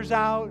flyers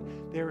out.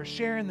 They were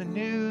sharing the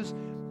news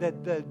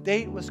that the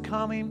date was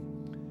coming.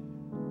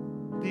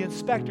 The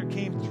inspector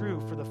came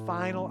through for the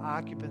final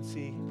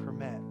occupancy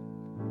permit.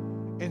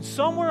 And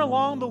somewhere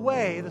along the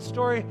way, the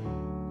story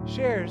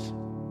shares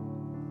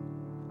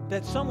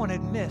that someone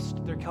had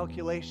missed their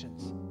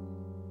calculations.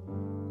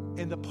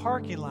 And the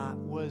parking lot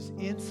was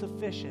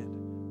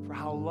insufficient for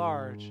how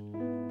large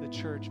the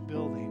church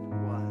building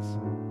was.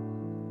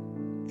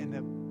 And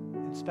the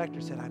inspector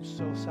said, "I'm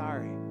so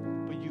sorry,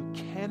 but you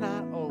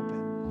cannot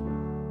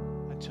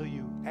open until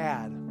you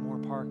add more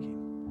parking."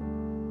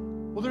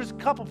 Well, there's a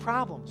couple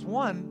problems.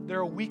 One,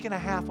 they're a week and a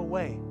half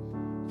away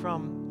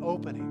from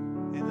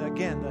opening. And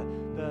again,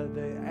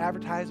 the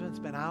advertisement's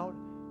been out.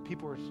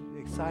 People were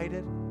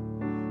excited.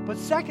 But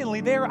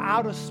secondly, they were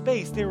out of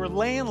space. They were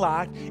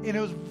landlocked, and it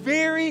was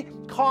very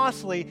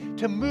costly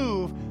to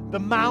move the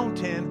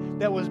mountain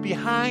that was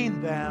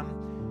behind them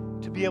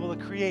to be able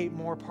to create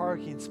more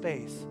parking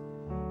space.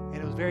 And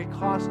it was very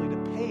costly to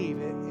pave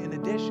it in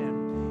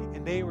addition,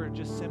 and they were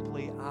just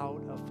simply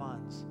out of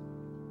funds.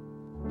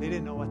 They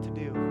didn't know what to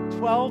do.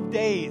 12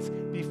 days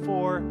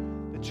before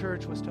the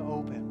church was to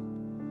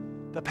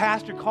open, the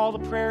pastor called a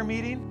prayer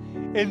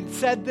meeting and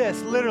said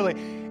this, literally,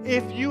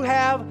 "If you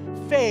have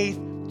faith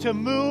to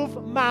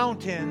move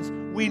mountains,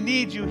 we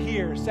need you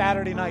here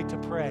Saturday night to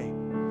pray."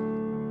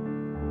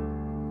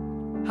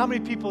 How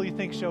many people do you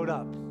think showed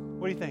up?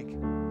 What do you think?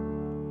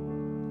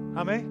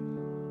 How many?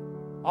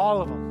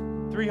 All of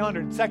them.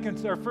 300.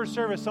 First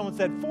service, someone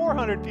said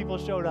 400 people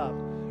showed up,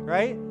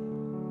 right?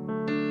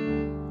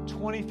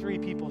 23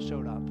 people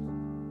showed up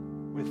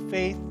with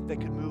faith that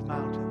could move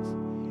mountains.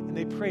 And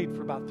they prayed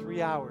for about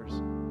 3 hours.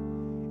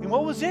 And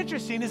what was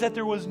interesting is that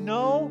there was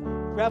no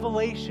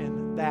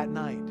revelation that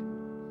night.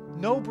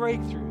 No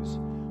breakthroughs,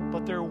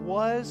 but there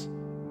was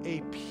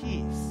a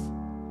peace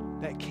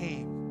that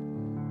came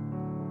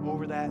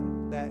over that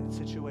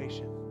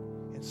situation.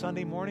 And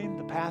Sunday morning,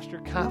 the pastor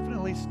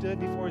confidently stood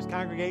before his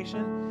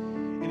congregation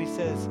and he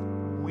says,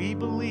 "We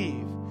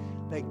believe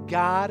that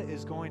God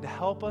is going to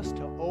help us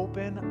to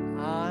open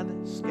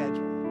on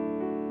schedule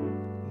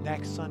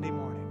next Sunday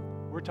morning."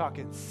 We're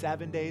talking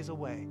 7 days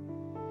away.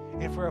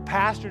 And for a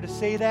pastor to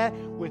say that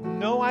with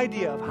no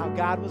idea of how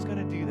God was going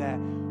to do that,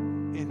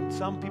 in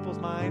some people's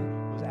mind,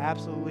 was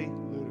absolutely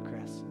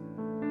ludicrous.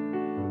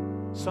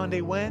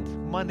 Sunday went,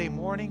 Monday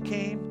morning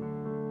came,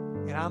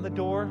 and on the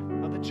door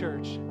of the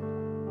church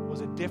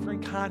was a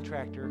different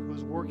contractor who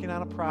was working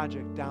on a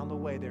project down the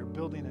way. They were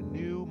building a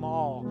new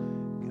mall,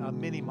 a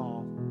mini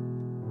mall.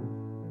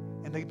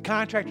 And the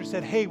contractor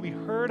said, "Hey, we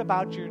heard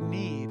about your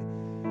need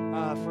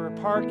for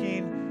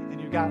parking, and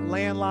you got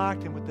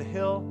landlocked and with the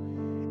hill."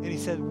 And he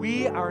said,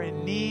 "We are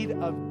in need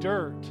of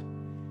dirt.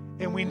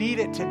 And we need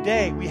it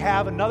today. We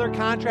have another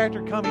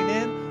contractor coming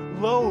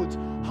in, loads,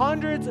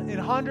 hundreds and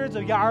hundreds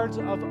of yards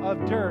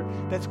of dirt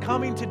that's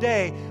coming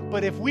today.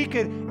 But if we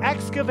could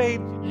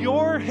excavate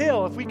your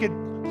hill, if we could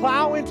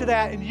plow into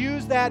that and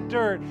use that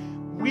dirt,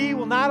 we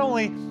will not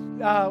only,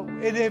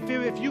 and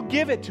if you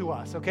give it to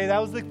us," okay, that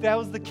was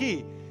the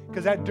key,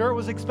 because that dirt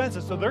was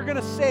expensive. So they're going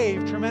to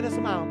save a tremendous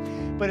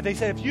amount. But if they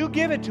said, "If you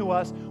give it to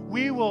us,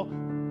 we will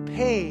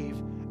pave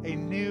a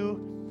new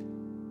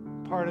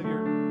part of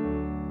your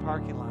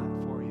parking lot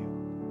for you."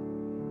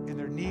 And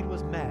their need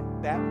was met.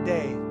 That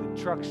day,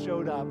 the truck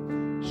showed up,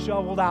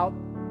 shoveled out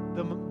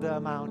the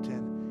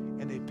mountain,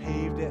 and they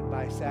paved it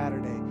by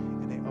Saturday,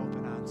 and they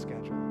opened on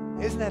schedule.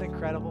 Isn't that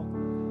incredible?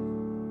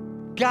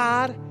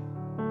 God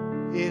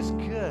is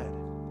good.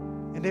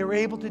 And they were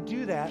able to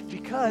do that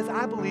because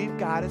I believe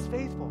God is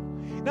faithful.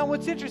 Now,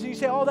 what's interesting, you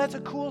say, "Oh, that's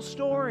a cool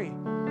story."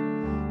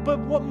 But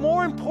what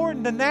more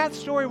important than that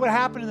story, what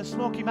happened in the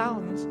Smoky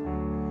Mountains,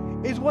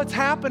 is what's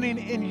happening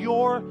in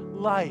your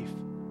life.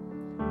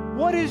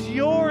 What is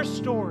your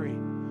story?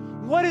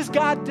 What has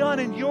God done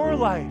in your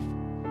life?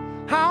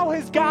 How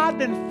has God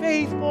been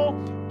faithful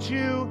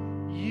to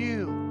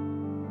you?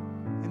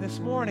 And this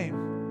morning,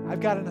 I've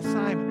got an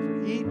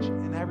assignment for each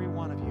and every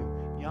one of you,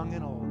 young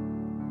and old.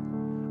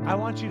 I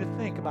want you to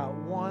think about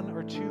one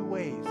or two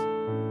ways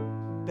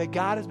that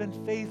God has been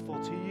faithful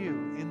to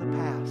you in the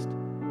past,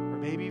 or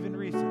maybe even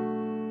recent.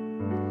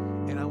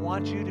 And I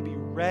want you to be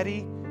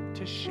ready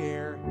to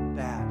share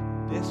that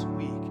this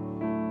week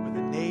with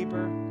a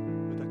neighbor,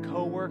 with a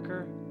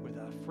coworker, with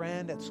a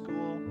friend at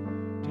school,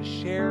 to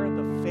share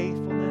the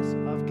faithfulness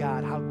of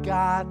God, how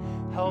God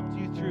helped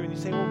you through. And you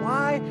say, "Well,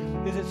 why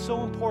is it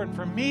so important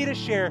for me to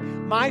share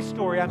my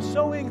story? I'm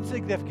so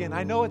insignificant."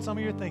 I know what some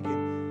of you are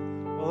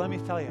thinking. Well, let me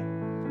tell you,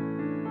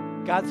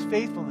 God's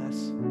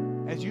faithfulness,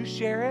 as you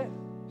share it,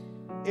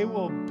 it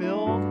will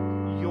build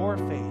your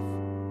faith,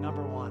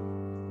 number one.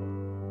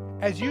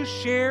 As you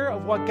share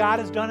of what God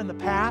has done in the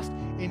past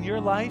in your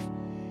life,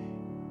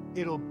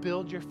 it'll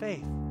build your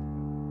faith.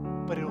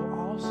 But it will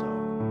also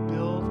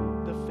build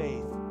the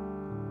faith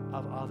of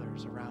love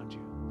others around you.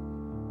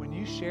 When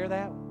you share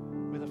that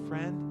with a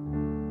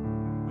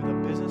friend, with a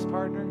business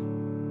partner,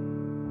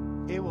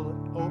 it will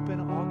open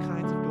all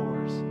kinds of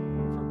doors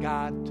for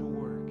God to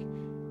work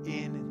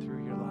in and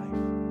through your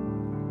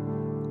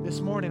life. This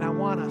morning, I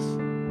want us,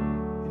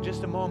 in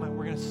just a moment,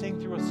 we're going to sing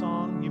through a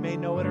song. You may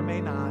know it or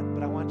may not,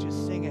 but I want you to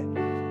sing it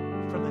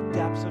from the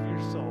depths of your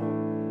soul.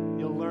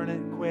 You'll learn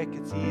it quick.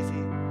 It's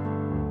easy.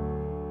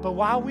 But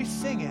while we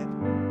sing it,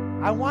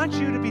 I want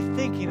you to be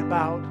thinking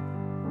about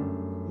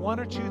one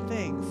or two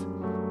things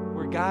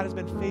where God has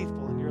been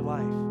faithful in your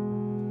life.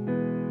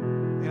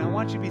 And I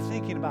want you to be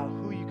thinking about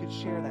who you could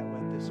share that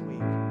with this week.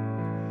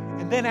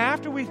 And then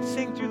after we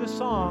sing through the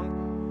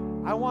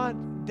song, I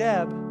want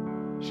Deb,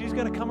 she's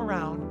going to come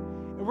around,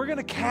 and we're going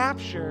to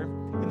capture,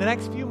 in the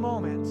next few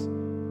moments,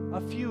 a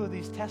few of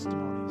these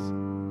testimonies.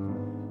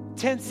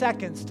 10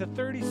 seconds to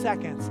 30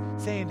 seconds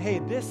saying, hey,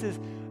 this is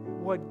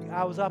what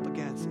I was up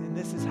against, and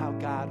this is how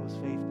God was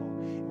faithful.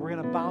 And we're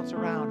going to bounce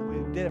around. We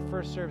did it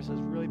first service. It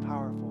was really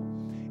powerful.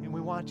 And we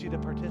want you to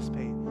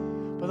participate.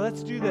 But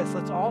let's do this.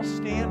 Let's all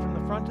stand from the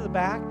front to the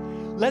back.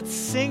 Let's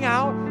sing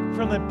out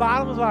from the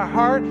bottom of our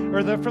heart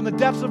or from the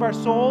depths of our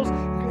souls.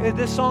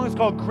 This song is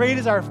called Great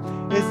is Thy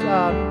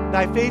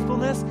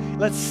Faithfulness.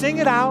 Let's sing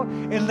it out,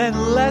 and then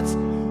let's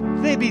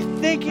be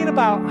thinking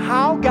about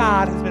how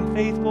God has been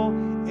faithful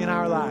in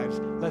our lives.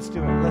 Let's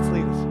do it. Let's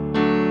lead us.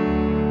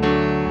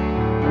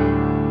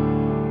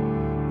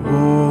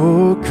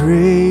 Oh,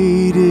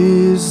 great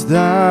is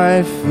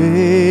thy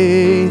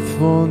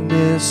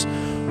faithfulness,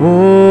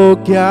 O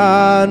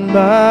God,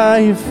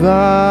 my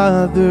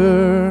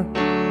Father.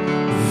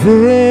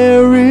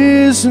 There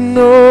is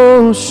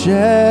no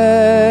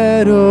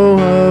shadow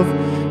of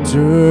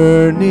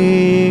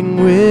turning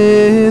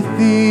with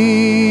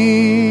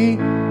thee.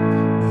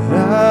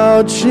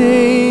 Thou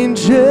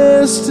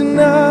changest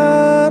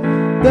not,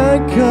 thy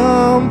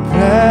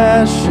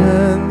compassions,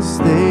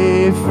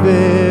 they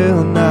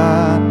fail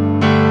not.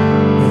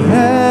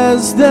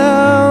 As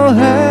thou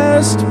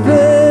hast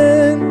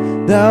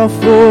been, thou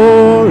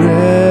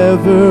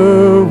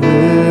forever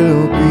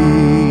will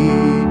be.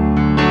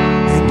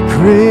 And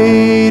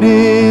great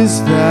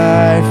is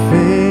thy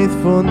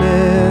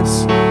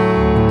faithfulness,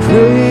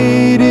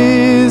 great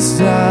is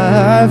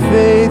thy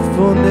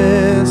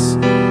faithfulness.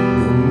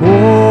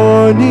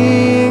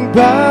 Morning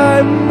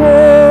by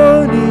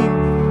morning,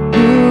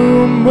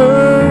 new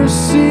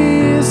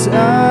mercies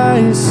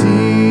I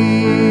see.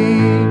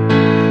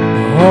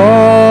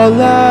 All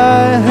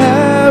I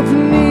have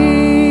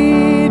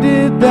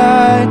needed,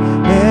 thy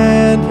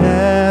hand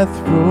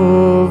hath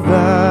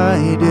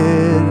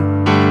provided.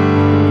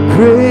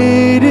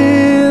 Great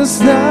is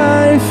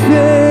thy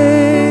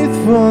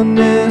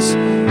faithfulness,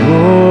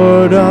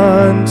 Lord,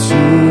 unto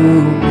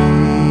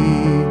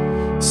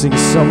me. Sing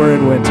summer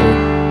and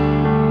winter.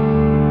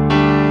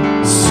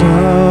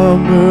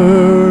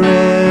 Summer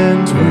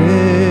and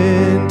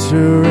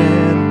winter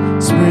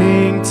and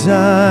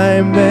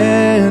springtime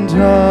and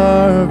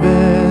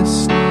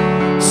harvest,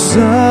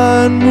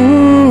 sun,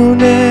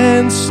 moon,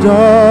 and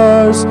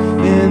stars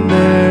in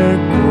their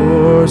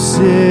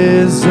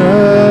courses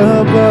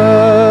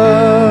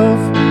above,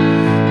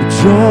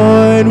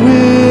 join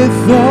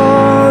with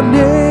all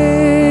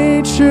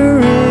nature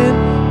in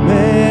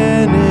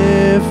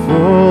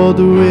manifold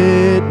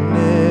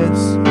witness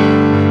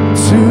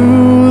to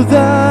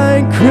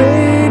thy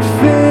great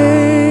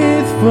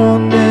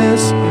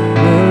faithfulness,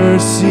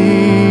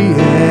 mercy,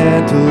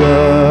 and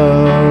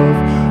love.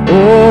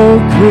 Oh,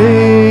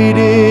 great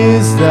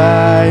is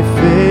thy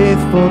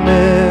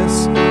faithfulness,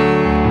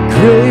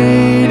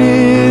 great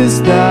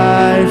is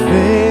thy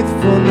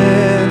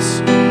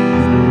faithfulness.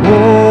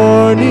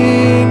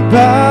 Morning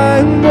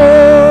by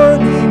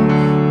morning,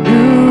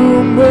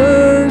 new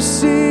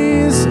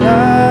mercies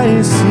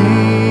I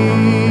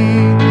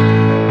see.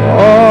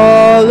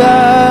 All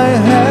I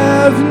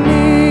have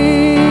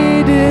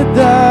needed,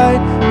 thy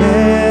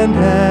hand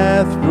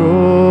hath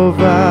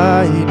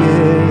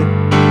provided.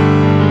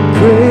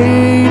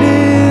 Great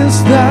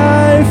is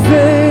thy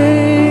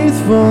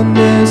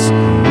faithfulness,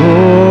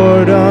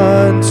 Lord,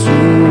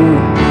 unto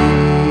me.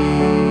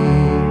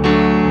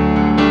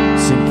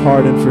 Sing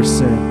pardon for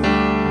sin.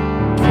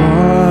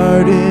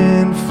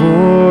 Pardon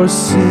for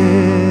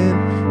sin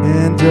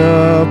and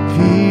a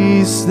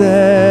peace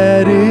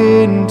that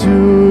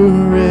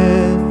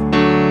endureth.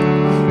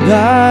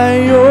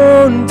 Thy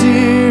own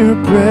dear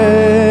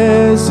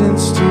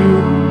presence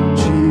to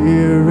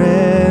cheer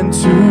and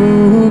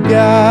to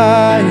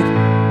guide.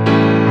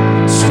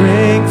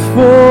 Strength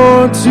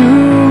for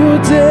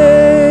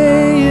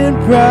today and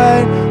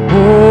bright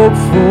hope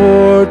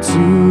for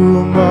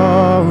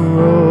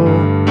tomorrow.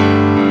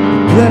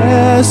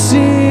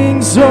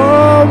 Blessings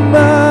all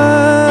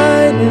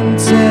mine and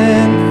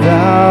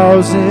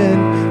 10,000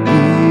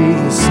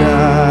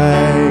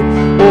 beside.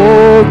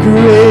 Oh,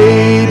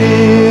 great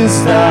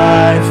is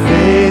thy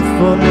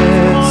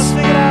faithfulness.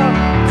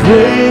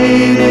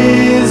 Great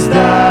is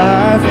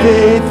thy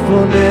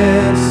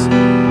faithfulness.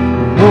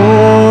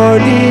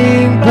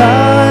 Morning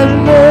by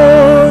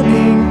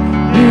morning,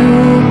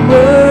 new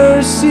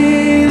mercy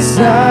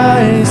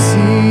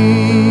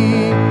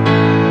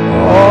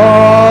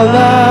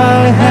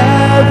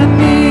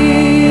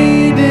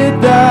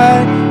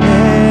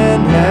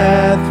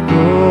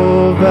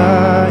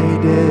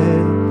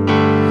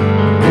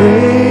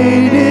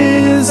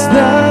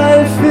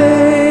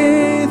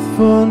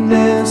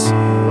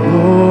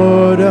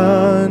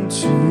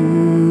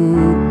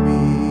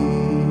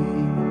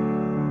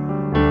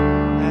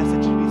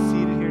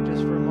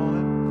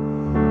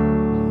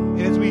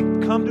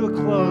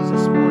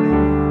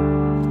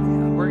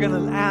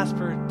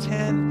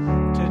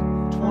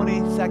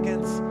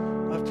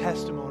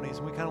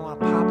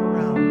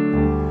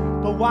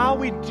while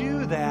we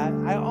do that,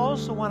 I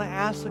also want to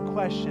ask the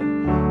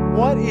question,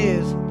 what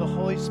is the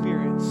Holy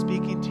Spirit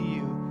speaking to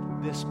you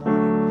this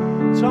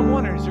morning? So I'm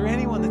wondering, is there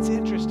anyone that's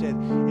interested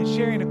in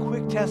sharing a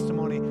quick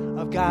testimony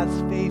of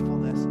God's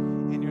faithfulness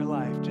in your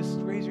life? Just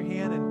raise your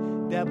hand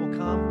and Deb will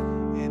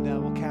come and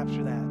we'll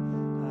capture that.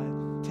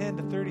 10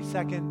 to 30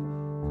 second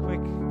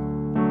quick.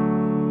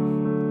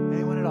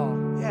 Anyone at all?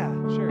 Yeah,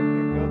 sure.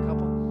 Here we go, a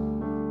couple.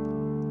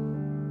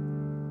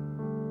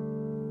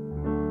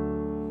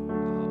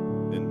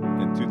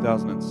 In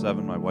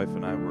 2007, my wife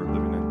and I were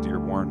living in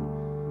Dearborn,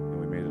 and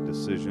we made a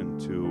decision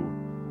to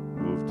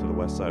move to the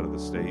west side of the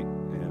state,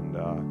 and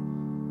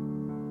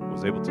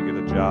was able to get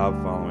a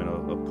job following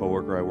a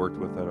coworker I worked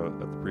with at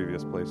the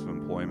previous place of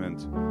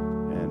employment.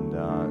 And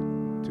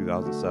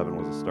 2007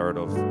 was the start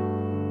of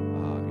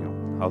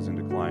housing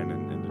decline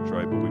in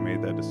Detroit, but we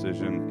made that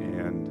decision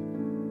and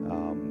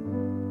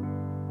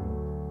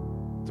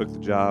took the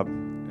job,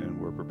 and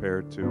we're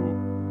prepared to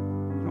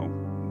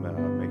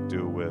make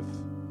do with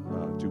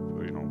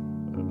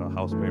a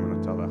house payment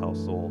until the house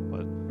sold.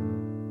 But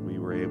we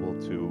were able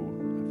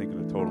to, I think, in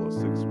a total of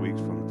 6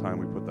 weeks from the time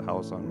we put the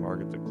house on the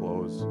market to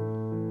close,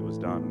 it was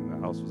done. The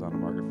house was on the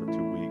market for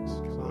 2 weeks,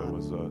 so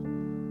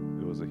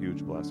it was a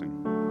huge blessing.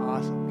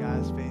 Awesome. God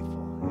is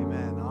faithful.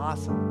 Amen.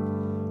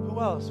 Awesome. Who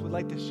else would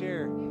like to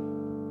share?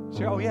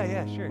 Oh,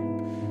 yeah, sure.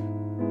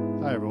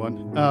 Hi,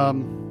 everyone.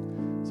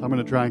 So I'm going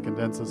to try and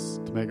condense this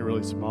to make it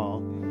really small.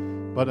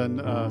 But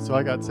so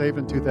I got saved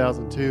in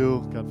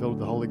 2002, got filled with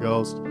the Holy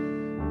Ghost,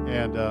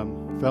 and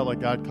felt like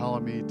God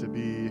calling me to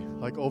be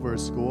like over a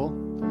school.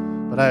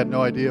 But I had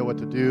no idea what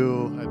to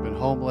do. I'd been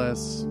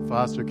homeless,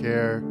 foster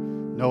care,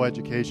 no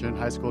education,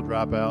 high school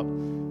dropout.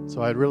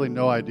 So I had really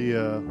no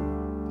idea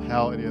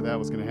how any of that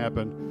was going to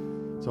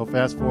happen. So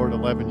fast forward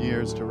 11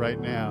 years to right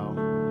now,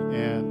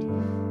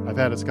 and I've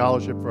had a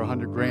scholarship for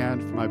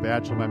 $100,000 for my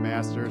bachelor, my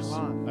master's.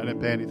 I didn't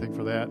pay anything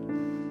for that.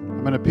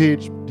 I'm in a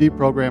PhD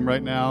program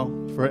right now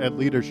for Ed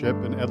Leadership,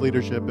 and Ed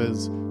Leadership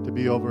is to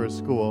be over a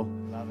school.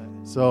 Love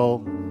it.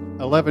 So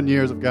 11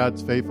 years of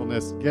God's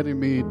faithfulness getting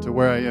me to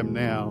where I am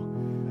now.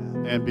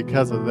 And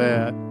because of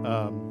that,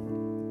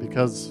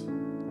 because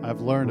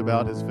I've learned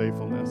about his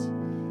faithfulness,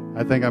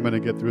 I think I'm going to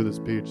get through this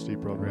PhD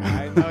program.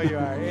 I know you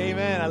are.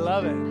 Amen. I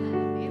love it.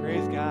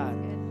 Praise God.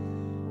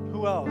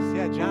 Who else?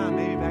 Yeah, John,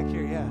 maybe back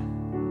here. Yeah.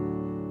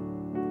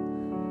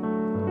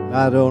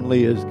 Not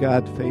only is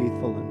God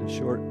faithful in the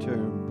short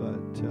term, but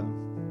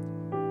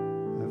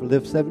I've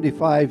lived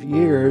 75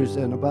 years,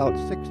 and about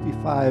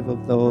 65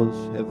 of those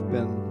have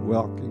been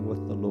walking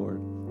with the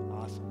Lord.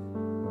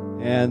 Awesome.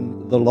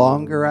 And the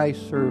longer I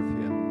serve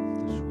him,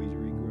 the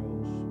sweeter he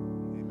grows.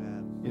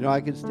 Amen. You know,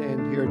 I could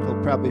stand here till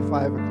probably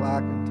 5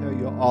 o'clock and tell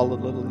you all the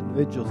little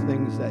individual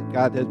things that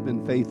God has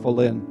been faithful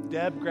in.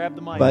 Deb, grab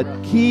the mic. But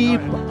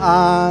keep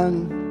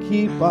on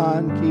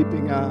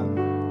keeping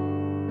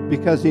on,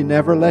 because he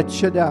never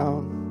lets you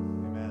down.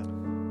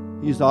 Amen.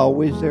 He's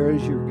always there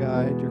as your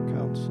guide, your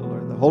counselor.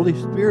 The Holy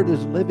Spirit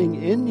is living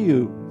in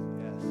you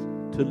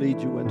to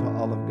lead you into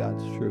all of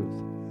God's truth.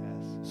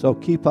 Yes. So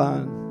keep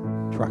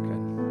on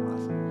trucking.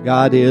 Awesome.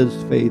 God is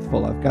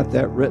faithful. I've got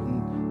that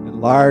written in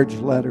large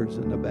letters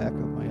in the back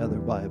of my other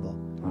Bible.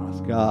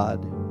 Awesome.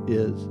 God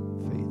is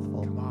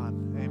faithful. Come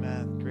on.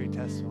 Amen. Great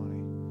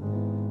testimony.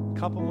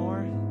 Couple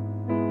more.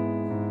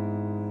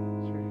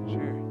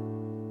 Sure.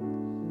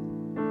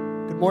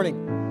 Good morning.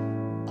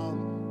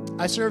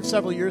 I served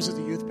several years as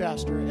a youth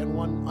pastor, and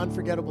one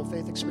unforgettable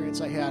faith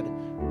experience I had,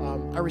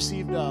 I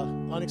received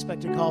an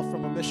unexpected call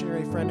from a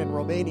missionary friend in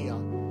Romania,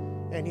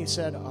 and he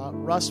said,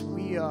 Russ,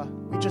 we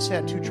just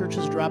had 2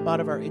 churches drop out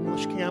of our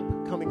English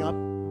camp coming up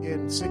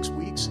in 6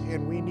 weeks,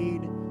 and we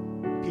need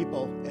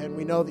people, and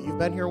we know that you've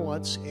been here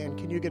once, and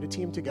can you get a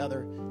team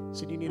together? He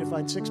said, you need to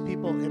find 6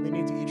 people, and they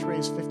need to each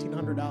raise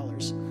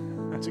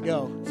 $1,500 to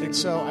go. And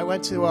so I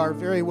went to our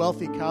very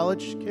wealthy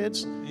college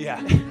kids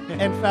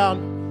and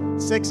found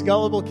 6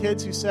 gullible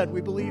kids who said,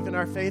 we believe in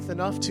our faith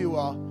enough to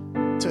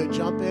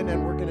jump in,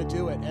 and we're going to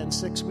do it. And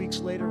 6 weeks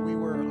later, we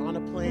were on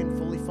a plane,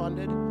 fully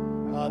funded.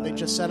 They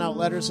just sent out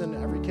letters, and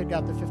every kid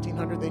got the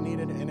 $1,500 they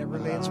needed, and it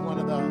remains one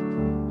of the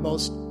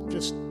most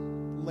just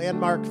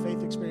landmark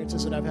faith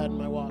experiences that I've had in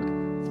my walk.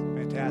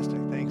 Fantastic.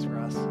 Thanks,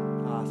 Russ.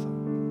 Awesome.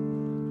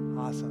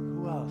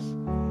 Who else?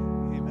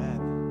 Amen.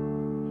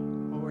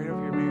 Well, right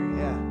over here, Mary.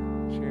 Yeah,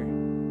 sure.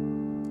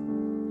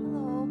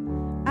 Hello.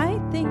 I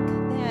think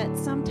that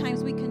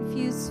sometimes we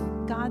confuse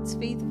God's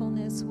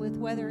faithfulness with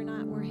whether or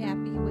not we're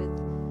happy with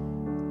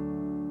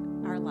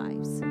our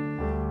lives.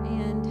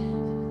 And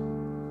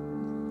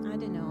I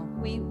don't know.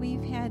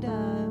 We've had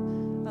a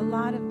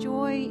lot of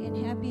joy and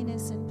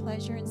happiness and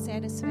pleasure and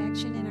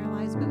satisfaction in our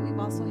lives, but we've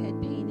also had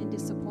pain and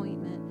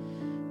disappointment.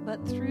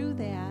 But through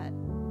that,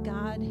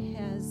 God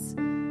has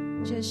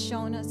just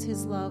shown us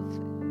his love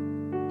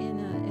in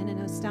an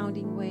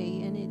astounding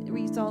way. And it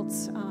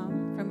results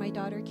from my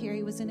daughter,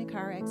 Carrie, was in a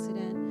car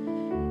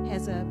accident,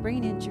 has a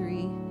brain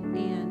injury,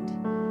 and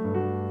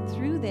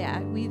through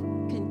that, we've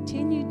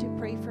continued to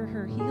pray for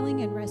her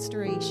healing and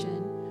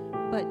restoration.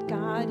 But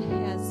God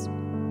has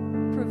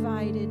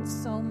provided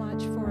so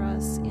much for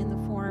us in the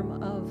form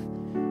arm of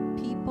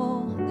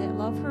people that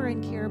love her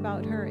and care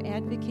about her,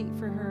 advocate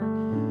for her.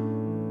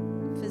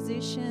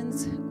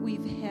 Physicians,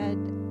 we've had,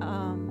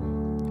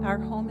 our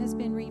home has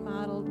been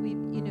remodeled.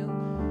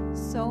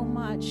 So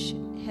much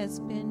has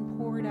been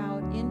poured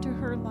out into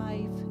her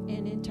life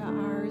and into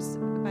ours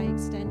by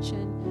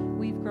extension.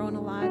 We've grown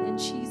a lot,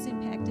 and she's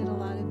impacted a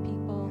lot of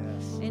people.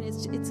 Yes. And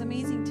it's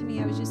amazing to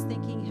me. I was just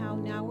thinking how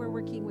now we're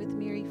working with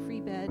Mary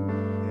Freebed.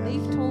 Yes.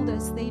 They've told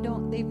us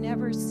they've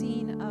never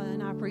seen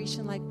an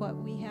operation like what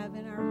we have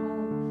in our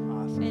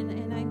home. Awesome.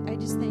 And I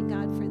just thank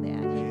God for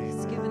that.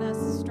 He's given us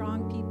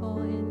strong people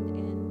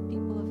and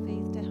people of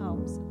faith to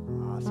help.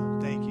 Awesome.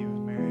 Thank you,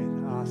 Mary.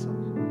 Awesome.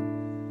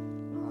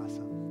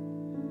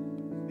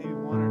 Maybe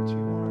one or two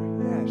more.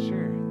 Yeah,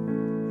 sure.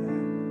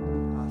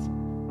 Yeah. Awesome.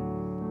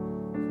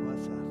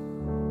 Melissa.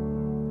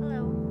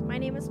 Hello, my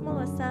name is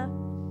Melissa.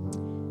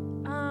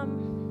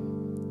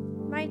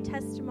 My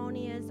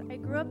testimony is I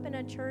grew up in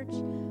a church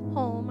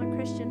home, a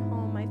Christian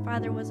home. My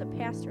father was a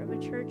pastor of a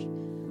church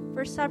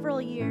for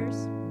several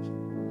years.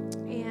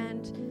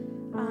 And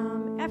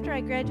after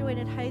I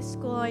graduated high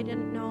school, I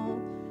didn't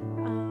know.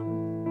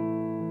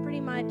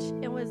 Pretty much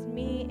it was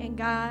me and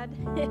God,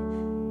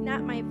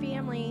 not my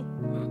family.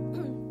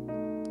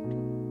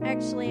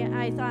 Actually,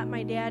 I thought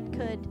my dad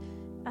could,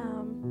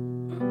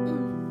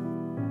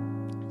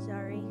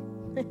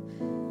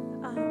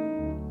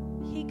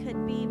 he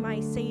could be my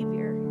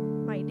savior.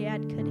 My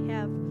dad could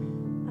have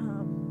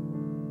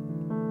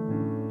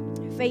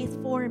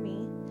faith for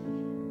me.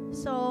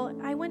 So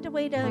I went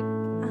away to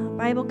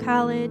Bible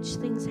college.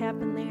 Things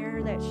happened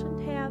there that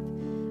shouldn't have.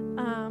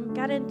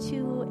 Got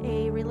into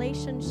a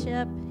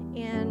relationship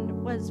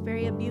and was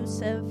very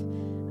abusive.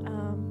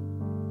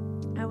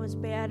 I was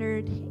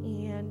battered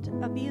and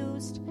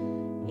abused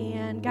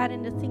and got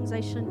into things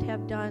I shouldn't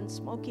have done,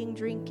 smoking,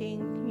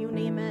 drinking, you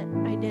name it,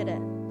 I did it.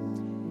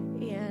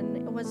 And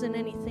it wasn't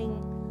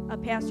anything a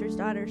pastor's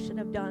daughter should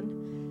have done.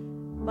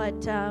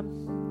 But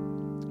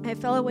I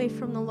fell away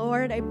from the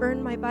Lord. I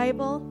burned my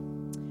Bible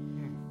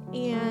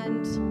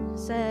and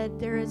said,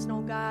 there is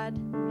no God,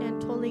 and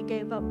totally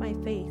gave up my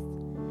faith.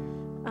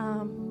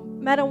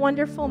 Met a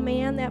wonderful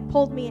man that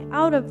pulled me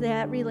out of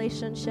that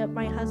relationship,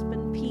 my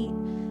husband, Pete,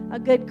 a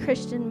good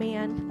Christian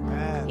man.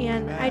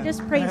 And I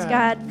just praise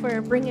God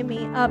for bringing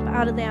me up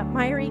out of that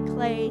miry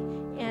clay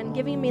and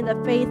giving me the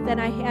faith that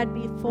I had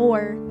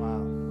before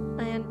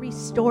and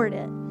restored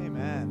it.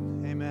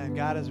 Amen. Amen.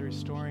 God is a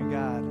restoring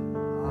God.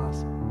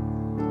 Awesome.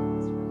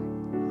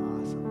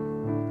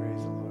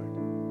 Praise the Lord.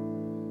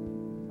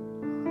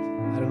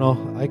 I don't know.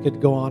 I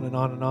could go on and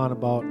on and on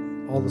about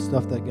all the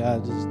stuff that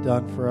God has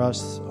done for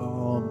us.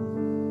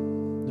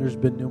 There's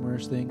been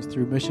numerous things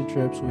through mission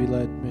trips. We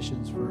led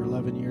missions for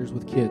 11 years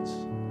with kids,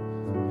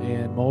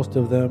 and most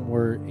of them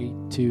were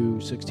 8 to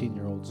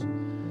 16-year-olds.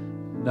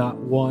 Not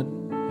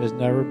one has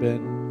never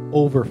been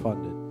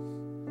overfunded.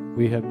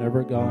 We have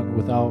never gone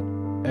without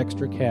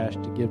extra cash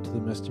to give to the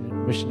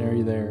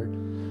missionary there.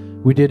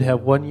 We did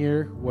have 1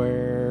 year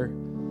where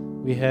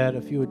we had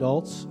a few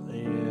adults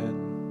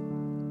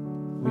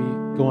and we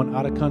going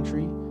out of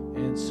country,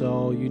 and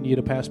so you need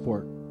a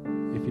passport.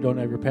 If you don't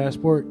have your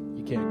passport,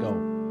 you can't go.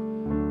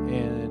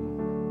 And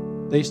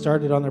they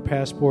started on their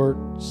passport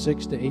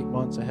 6 to 8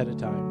 months ahead of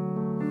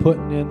time,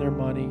 putting in their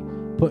money,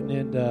 putting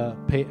in to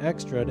pay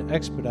extra to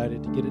expedite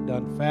it to get it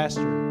done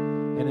faster,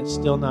 and it's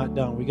still not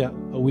done. We got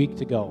a week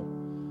to go.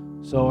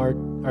 So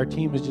our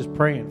team is just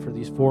praying for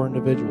these 4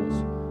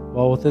 individuals.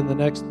 Well, within the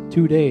next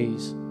 2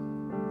 days,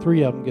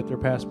 3 of them get their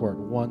passport.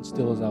 1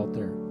 still is out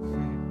there.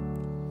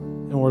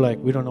 And we're like,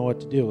 we don't know what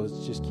to do.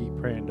 Let's just keep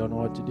praying, don't know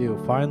what to do.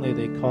 Finally,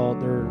 they called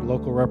their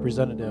local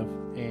representative,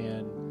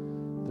 and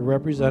the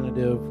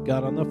representative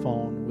got on the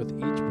phone with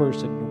each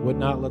person and would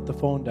not let the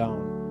phone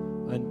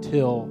down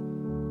until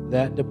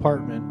that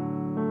department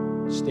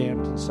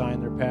stamped and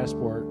signed their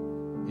passport.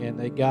 And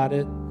they got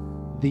it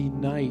the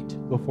night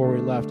before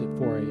we left at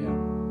 4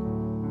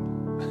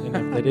 a.m. And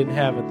if they didn't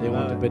have it, they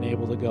wouldn't have been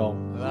able to go.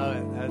 Love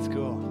it. That's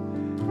cool.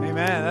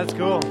 Amen. That's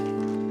cool.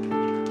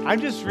 I'm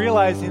just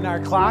realizing our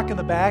clock in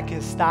the back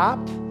has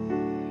stopped.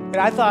 And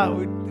I thought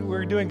we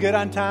were doing good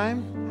on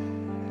time.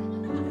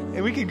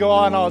 And we could go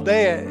on all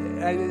day.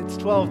 It's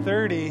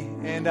 12:30.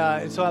 And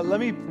so let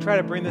me try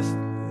to bring this.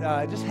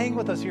 Just hang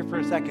with us here for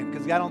a second,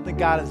 because I don't think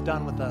God is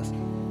done with us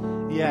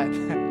yet.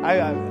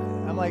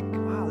 I'm like,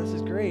 wow, this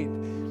is great.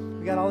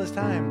 We got all this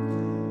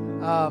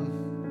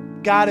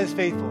time. God is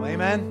faithful.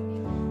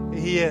 Amen?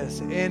 He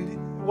is. And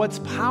what's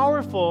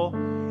powerful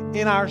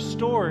in our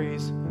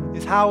stories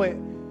is how it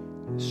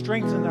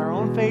strengthens our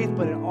own faith,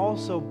 but it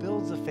also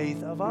builds the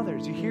faith of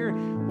others. You hear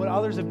what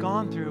others have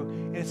gone through,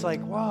 and it's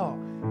like, wow,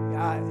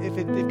 if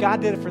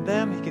God did it for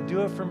them, He can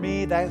do it for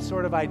me, that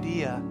sort of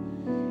idea.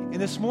 And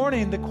this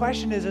morning, the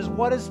question is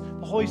what is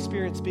the Holy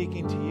Spirit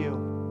speaking to you?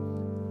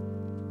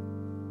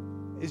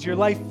 Is your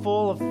life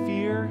full of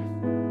fear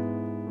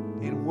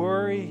and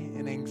worry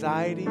and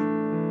anxiety?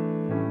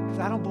 Because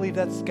I don't believe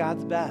that's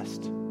God's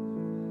best.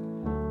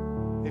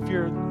 If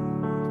you're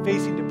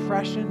facing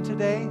depression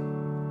today,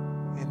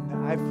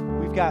 and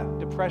we've got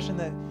depression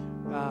that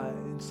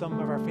in some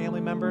of our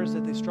family members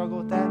that they struggle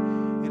with that,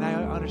 and I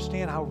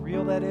understand how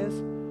real that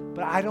is,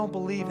 but I don't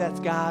believe that's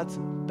God's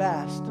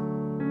best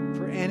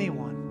for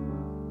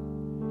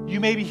anyone. You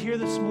may be here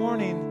this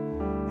morning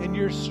and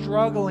you're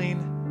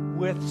struggling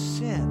with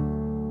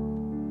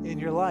sin in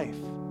your life.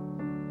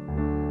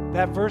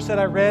 That verse that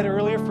I read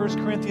earlier,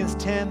 1 Corinthians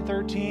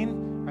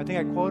 10:13, I think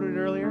I quoted it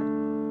earlier,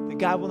 that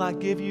God will not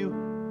give you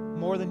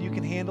more than you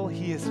can handle.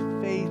 He is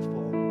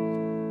faithful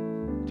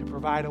to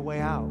provide a way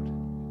out.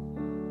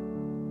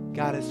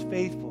 God is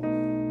faithful.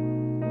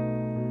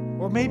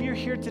 Or maybe you're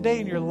here today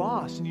and you're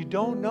lost and you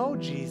don't know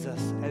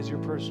Jesus as your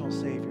personal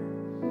Savior.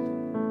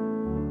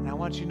 And I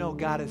want you to know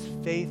God is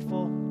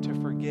faithful to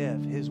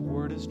forgive. His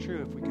word is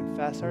true. If we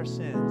confess our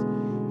sins,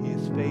 He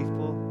is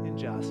faithful and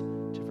just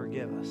to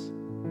forgive us.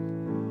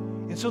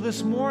 And so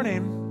this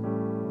morning,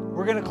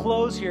 we're going to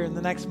close here in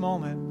the next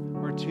moment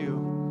or two.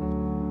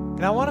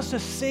 And I want us to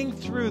sing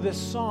through this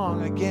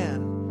song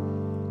again,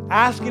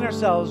 asking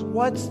ourselves,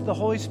 what's the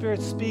Holy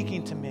Spirit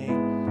speaking to me?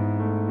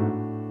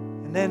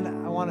 And then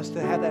I want us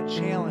to have that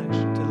challenge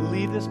to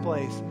leave this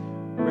place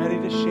ready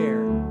to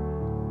share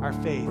our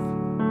faith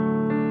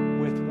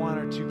with one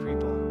or two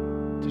people,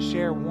 to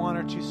share one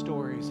or two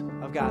stories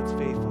of God's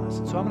faithfulness.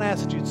 And so I'm going to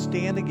ask that you'd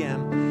stand again,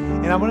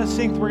 and we're going to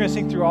sing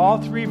through all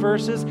three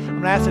verses. I'm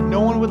going to ask that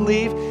no one would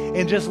leave,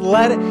 and just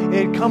let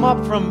it come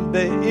up from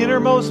the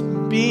innermost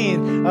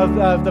being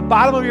of the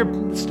bottom of your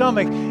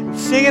stomach.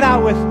 Sing it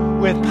out with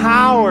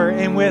power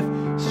and with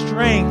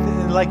strength,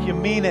 and like you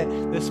mean it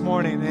this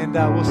morning. And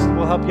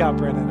we'll help you out,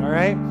 Brendan. All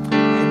right?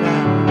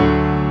 Amen.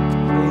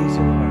 Praise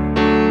you, Lord.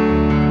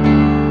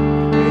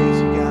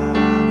 Praise you, God.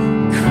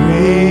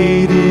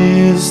 Great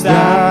is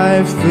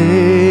thy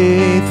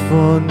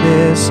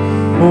faithfulness,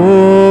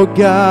 O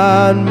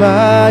God,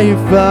 my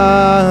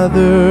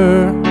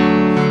Father.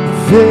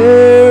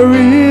 There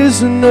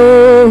is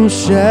no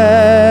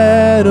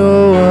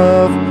shadow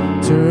of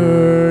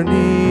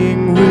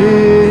turning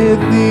with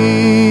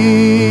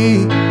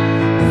thee.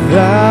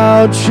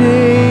 Thou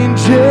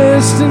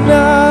changest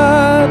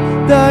not,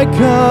 thy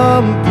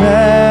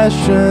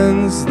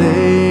compassions,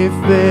 they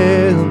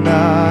fail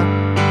not.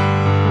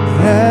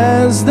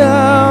 As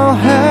thou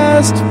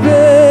hast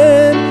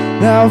been,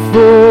 thou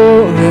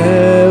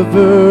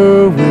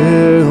forever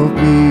will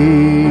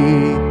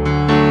be.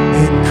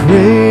 And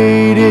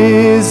great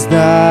is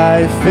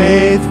thy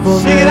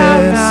faithfulness. Sing it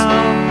out now.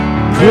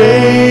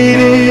 Great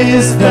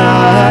is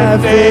thy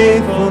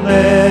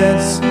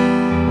faithfulness.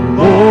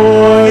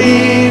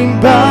 Morning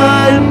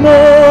by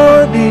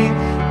morning,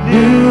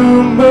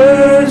 new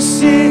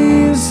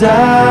mercies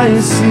I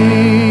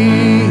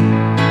see.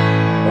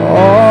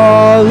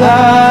 All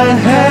I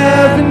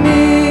have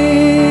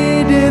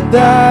needed,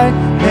 thy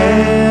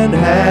hand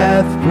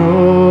hath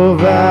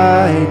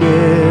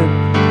provided.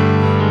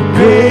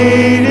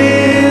 Great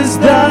is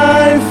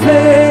thy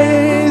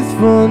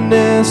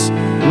faithfulness,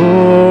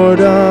 Lord,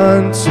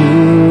 unto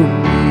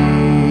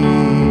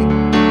me.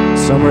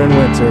 Summer and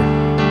winter.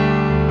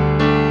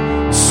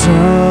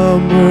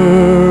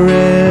 Summer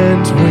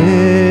and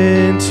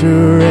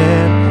winter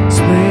and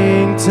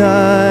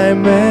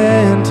springtime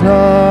and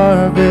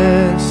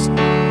harvest,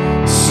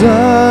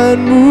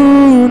 sun,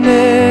 moon,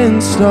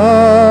 and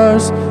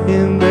stars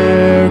in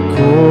their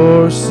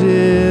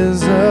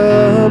courses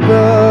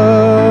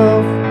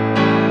above,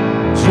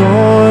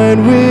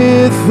 join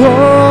with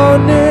all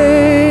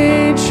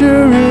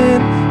nature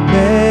in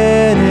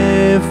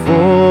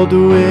manifold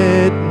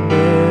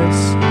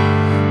witness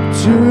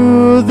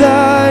to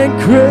thy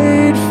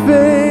great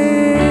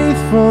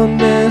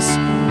faithfulness,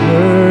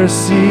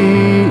 mercy,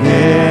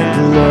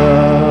 and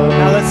love.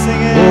 Now let's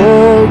sing it.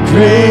 Oh,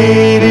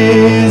 great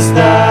is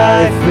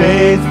thy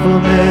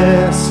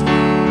faithfulness.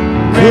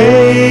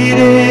 Great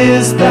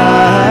is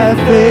thy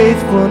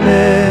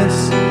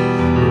faithfulness.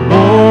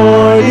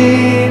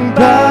 Morning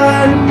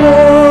by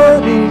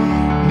morning,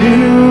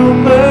 new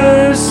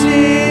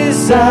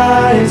mercies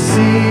I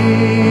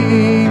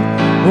see.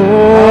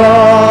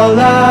 All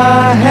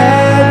I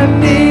have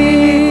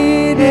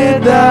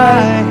needed,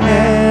 thy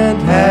hand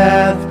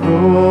hath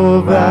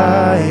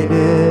provided.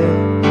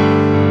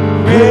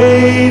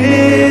 Great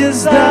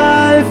is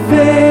thy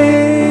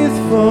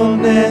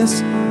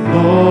faithfulness,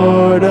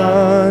 Lord,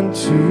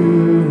 unto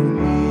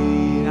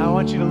me. Now I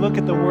want you to look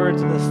at the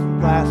words of this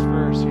last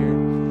verse here.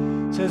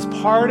 It says,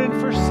 pardon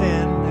for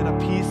sin and a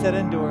peace that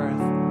endureth.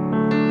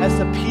 That's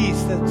the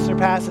peace that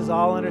surpasses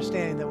all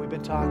understanding that we've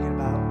been talking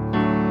about.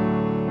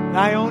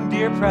 Thy own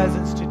dear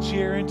presence to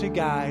cheer and to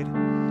guide.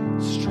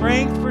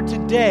 Strength for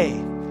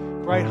today,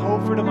 bright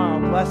hope for tomorrow.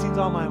 Blessings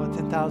all mine with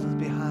 10,000s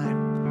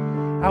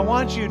behind. I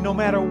want you, no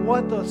matter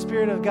what the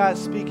Spirit of God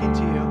is speaking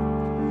to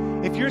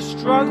you, if you're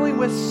struggling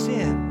with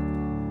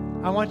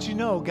sin, I want you to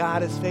know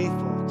God is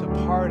faithful to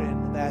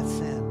pardon that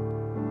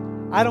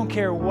sin. I don't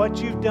care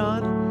what you've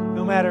done,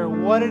 no matter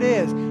what it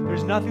is,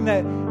 there's nothing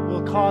that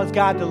will cause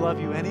God to love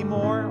you any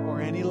more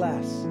or any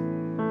less.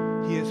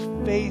 He is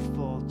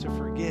faithful to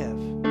forgive.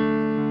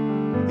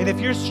 And if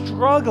you're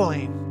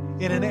struggling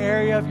in an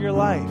area of your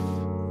life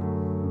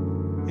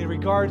in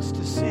regards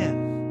to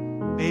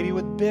sin, maybe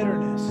with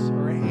bitterness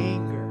or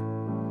anger,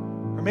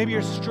 or maybe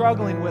you're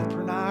struggling with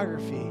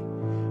pornography.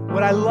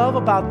 What I love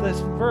about this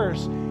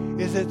verse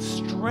is it's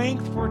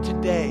strength for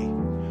today.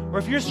 Or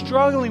if you're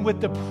struggling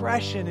with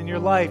depression in your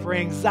life, or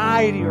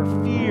anxiety, or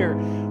fear,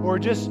 or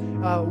just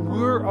a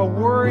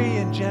worry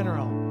in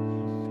general,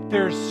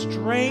 there's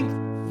strength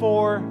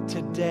for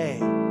today,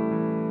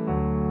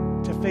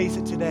 to face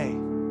it today.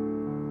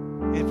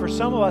 And for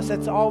some of us,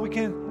 that's all we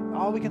can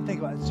think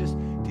about. It's just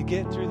to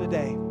get through the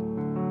day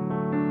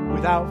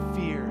without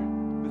fear,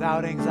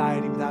 without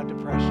anxiety, without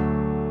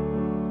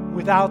depression,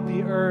 without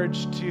the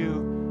urge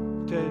to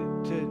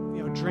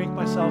drink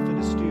myself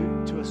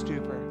into a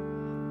stupor.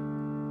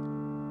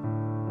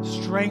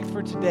 Strength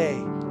for today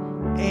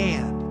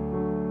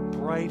and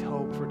bright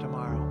hope for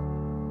tomorrow.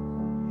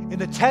 And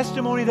the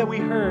testimony that we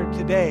heard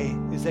today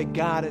is that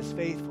God is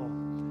faithful.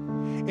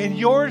 And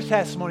your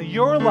testimony,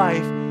 your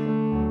life,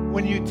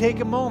 when you take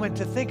a moment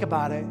to think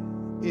about it,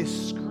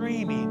 is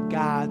screaming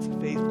God's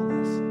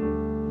faithfulness.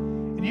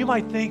 And you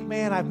might think,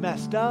 man, I've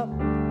messed up.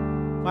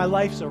 My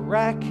life's a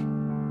wreck.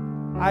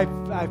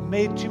 I've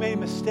made too many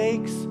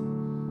mistakes.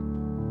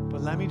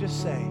 But let me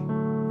just say,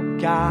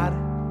 God,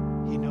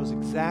 He knows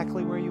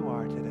exactly where you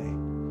are today.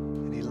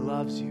 And He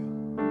loves you.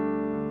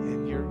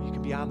 And you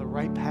can be on the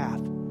right path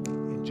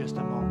in just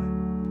a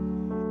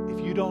moment.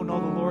 If you don't know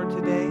the Lord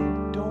today,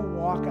 don't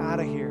walk out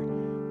of here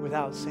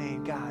without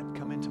saying, God,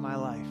 come into my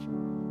life.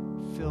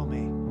 Fill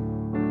me.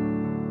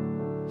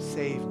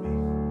 Save me.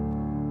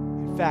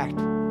 In fact,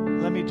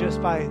 let me just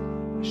by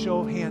a show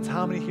of hands,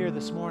 how many here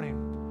this morning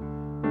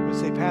would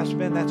say, Pastor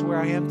Ben, that's where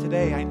I am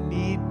today. I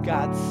need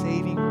God's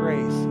saving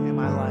grace in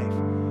my life.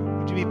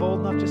 Would you be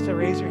bold enough just to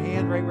raise your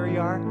hand right where you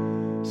are?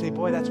 Say,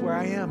 boy, that's where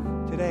I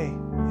am today.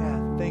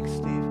 Yeah, thanks,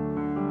 Steve.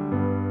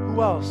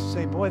 Who else?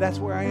 Say, boy, that's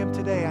where I am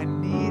today. I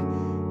need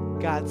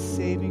God's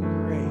saving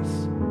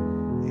grace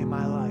in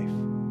my life.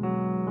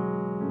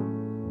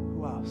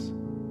 Who else?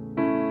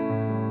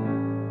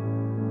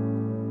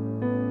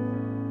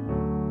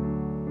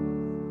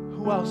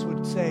 Who else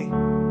would say,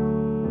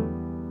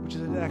 which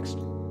is the next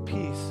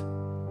piece,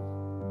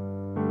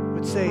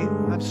 would say,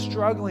 I'm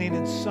struggling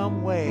in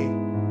some way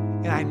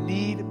and I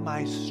need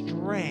my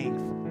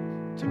strength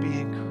to be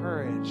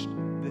encouraged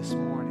this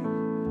morning?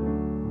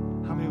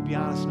 How many would be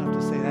honest enough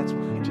to say, that's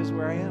just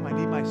where I am? I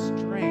need my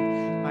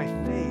strength, my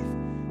faith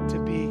to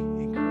be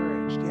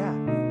encouraged. Yeah.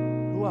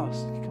 Who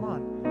else? Come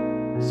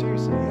on.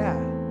 Seriously, yeah.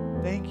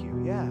 Thank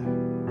you. Yeah.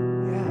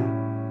 Yeah.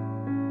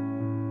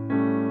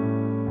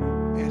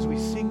 And as we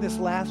sing this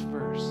last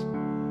verse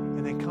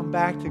and then come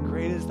back to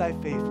great is thy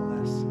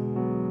faithfulness,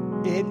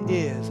 it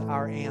is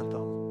our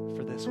anthem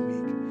for this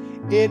week.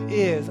 It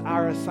is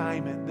our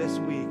assignment this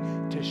week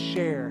to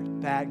share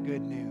that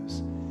good news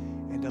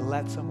and to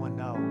let someone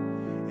know.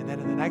 And then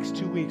in the next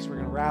 2 weeks, we're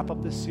going to wrap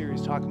up this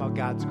series talking about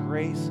God's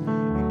grace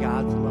and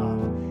God's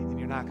love. And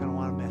you're not going to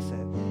want to miss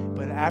it.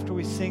 But after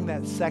we sing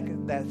that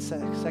second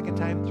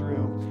time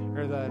through,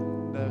 or the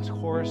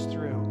chorus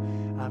through,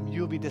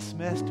 you'll be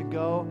dismissed to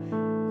go,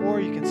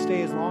 or you can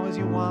stay as long as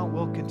you want.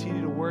 We'll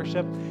continue to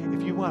worship.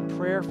 If you want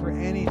prayer for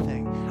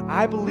anything,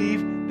 I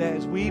believe that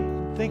as we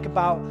think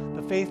about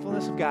the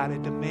faithfulness of God,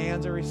 it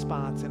demands a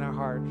response in our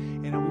heart.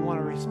 And we want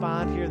to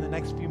respond here in the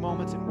next few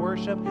moments in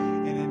worship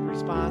and in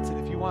response.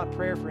 And if you want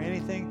prayer for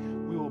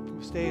anything, we will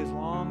stay as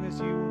long as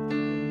you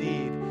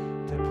need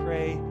to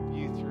pray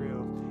you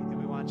through. And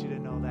we want you to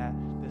know that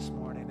this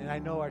morning. And I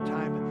know our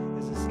time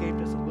has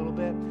escaped us a little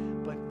bit,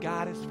 but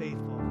God is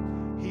faithful.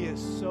 He is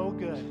so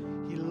good.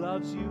 He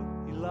loves you.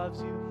 He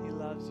loves you. He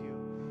loves you.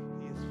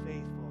 He is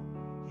faithful.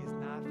 He has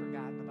not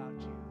forgotten about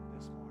you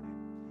this morning.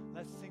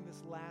 Let's sing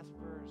this last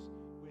verse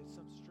with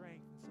some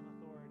strength.